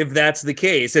case,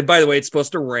 and by the way, it's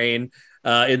supposed to rain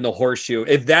in the Horseshoe.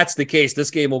 If that's the case,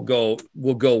 this game will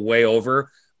go way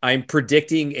over. I'm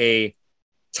predicting a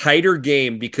tighter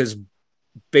game because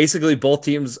basically both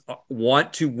teams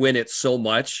want to win it so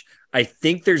much. I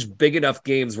think there's big enough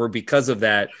games where because of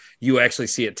that, you actually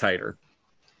see it tighter.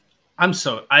 I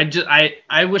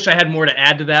wish I had more to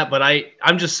add to that, but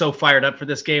I'm just so fired up for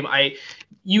this game.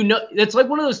 It's like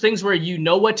one of those things where you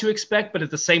know what to expect, but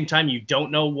at the same time, you don't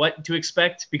know what to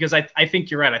expect because I think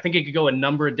you're right. I think it could go a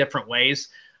number of different ways.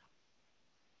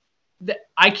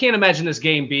 I can't imagine this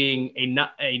game being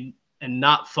a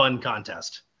not fun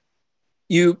contest.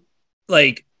 You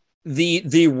like the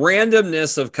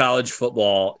randomness of college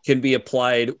football can be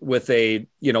applied with a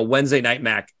Wednesday night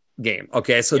MAC game.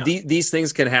 Okay, so these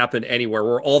things can happen anywhere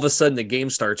where all of a sudden the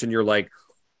game starts and you're like,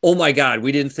 oh my God,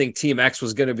 we didn't think Team X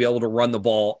was going to be able to run the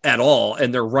ball at all,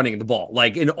 and they're running the ball.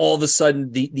 Like, and all of a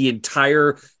sudden the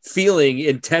entire feeling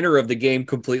and tenor of the game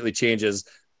completely changes.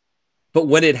 But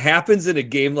when it happens in a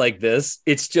game like this,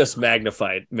 it's just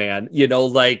magnified, man.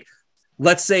 Like,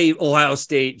 let's say Ohio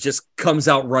State just comes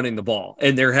out running the ball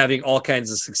and they're having all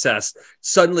kinds of success.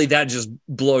 Suddenly that just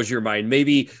blows your mind.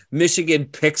 Maybe Michigan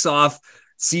picks off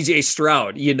CJ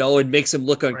Stroud, and makes him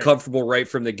look uncomfortable right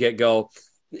from the get-go.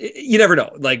 You never know,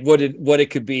 like what it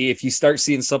could be. If you start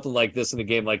seeing something like this in a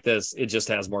game like this, it just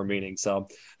has more meaning. So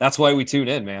that's why we tune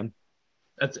in, man.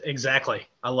 That's exactly.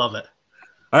 I love it.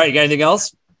 All right. You got anything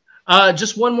else?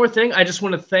 Just one more thing. I just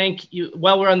want to thank you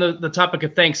while we're on the topic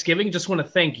of Thanksgiving. Just want to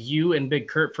thank you and Big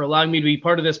Kurt for allowing me to be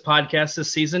part of this podcast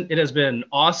this season. It has been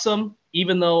awesome,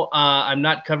 even though I'm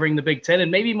not covering the Big Ten, and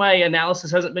maybe my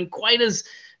analysis hasn't been quite as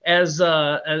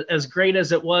great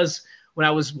as it was when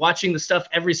I was watching the stuff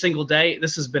every single day.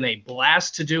 This has been a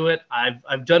blast to do it.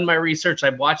 I've done my research.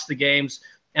 I've watched the games,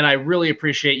 and I really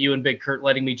appreciate you and Big Kurt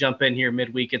letting me jump in here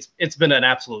midweek. It's been an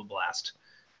absolute blast.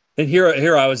 And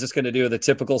here I was just going to do the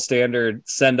typical standard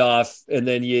send off, and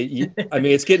then I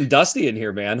mean, it's getting dusty in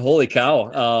here, man. Holy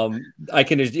cow!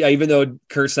 Even though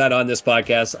Kurt's not on this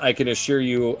podcast, I can assure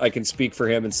you, I can speak for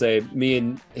him and say, me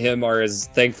and him are as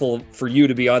thankful for you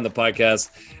to be on the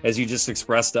podcast as you just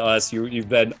expressed to us. You've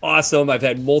been awesome. I've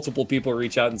had multiple people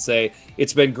reach out and say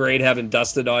it's been great having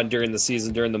Dustin on during the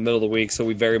season, during the middle of the week. So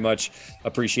we very much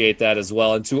appreciate that as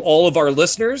well. And to all of our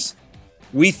listeners,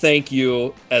 we thank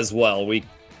you as well. We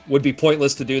would be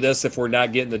pointless to do this if we're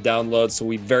not getting the download. So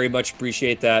we very much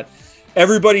appreciate that.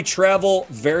 Everybody travel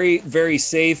very, very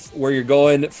safe where you're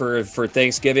going for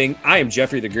Thanksgiving. I am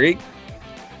Jeffrey the Greek.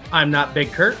 I'm not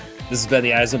Big Kurt. This has been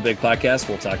the Eyes on Big podcast.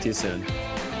 We'll talk to you soon.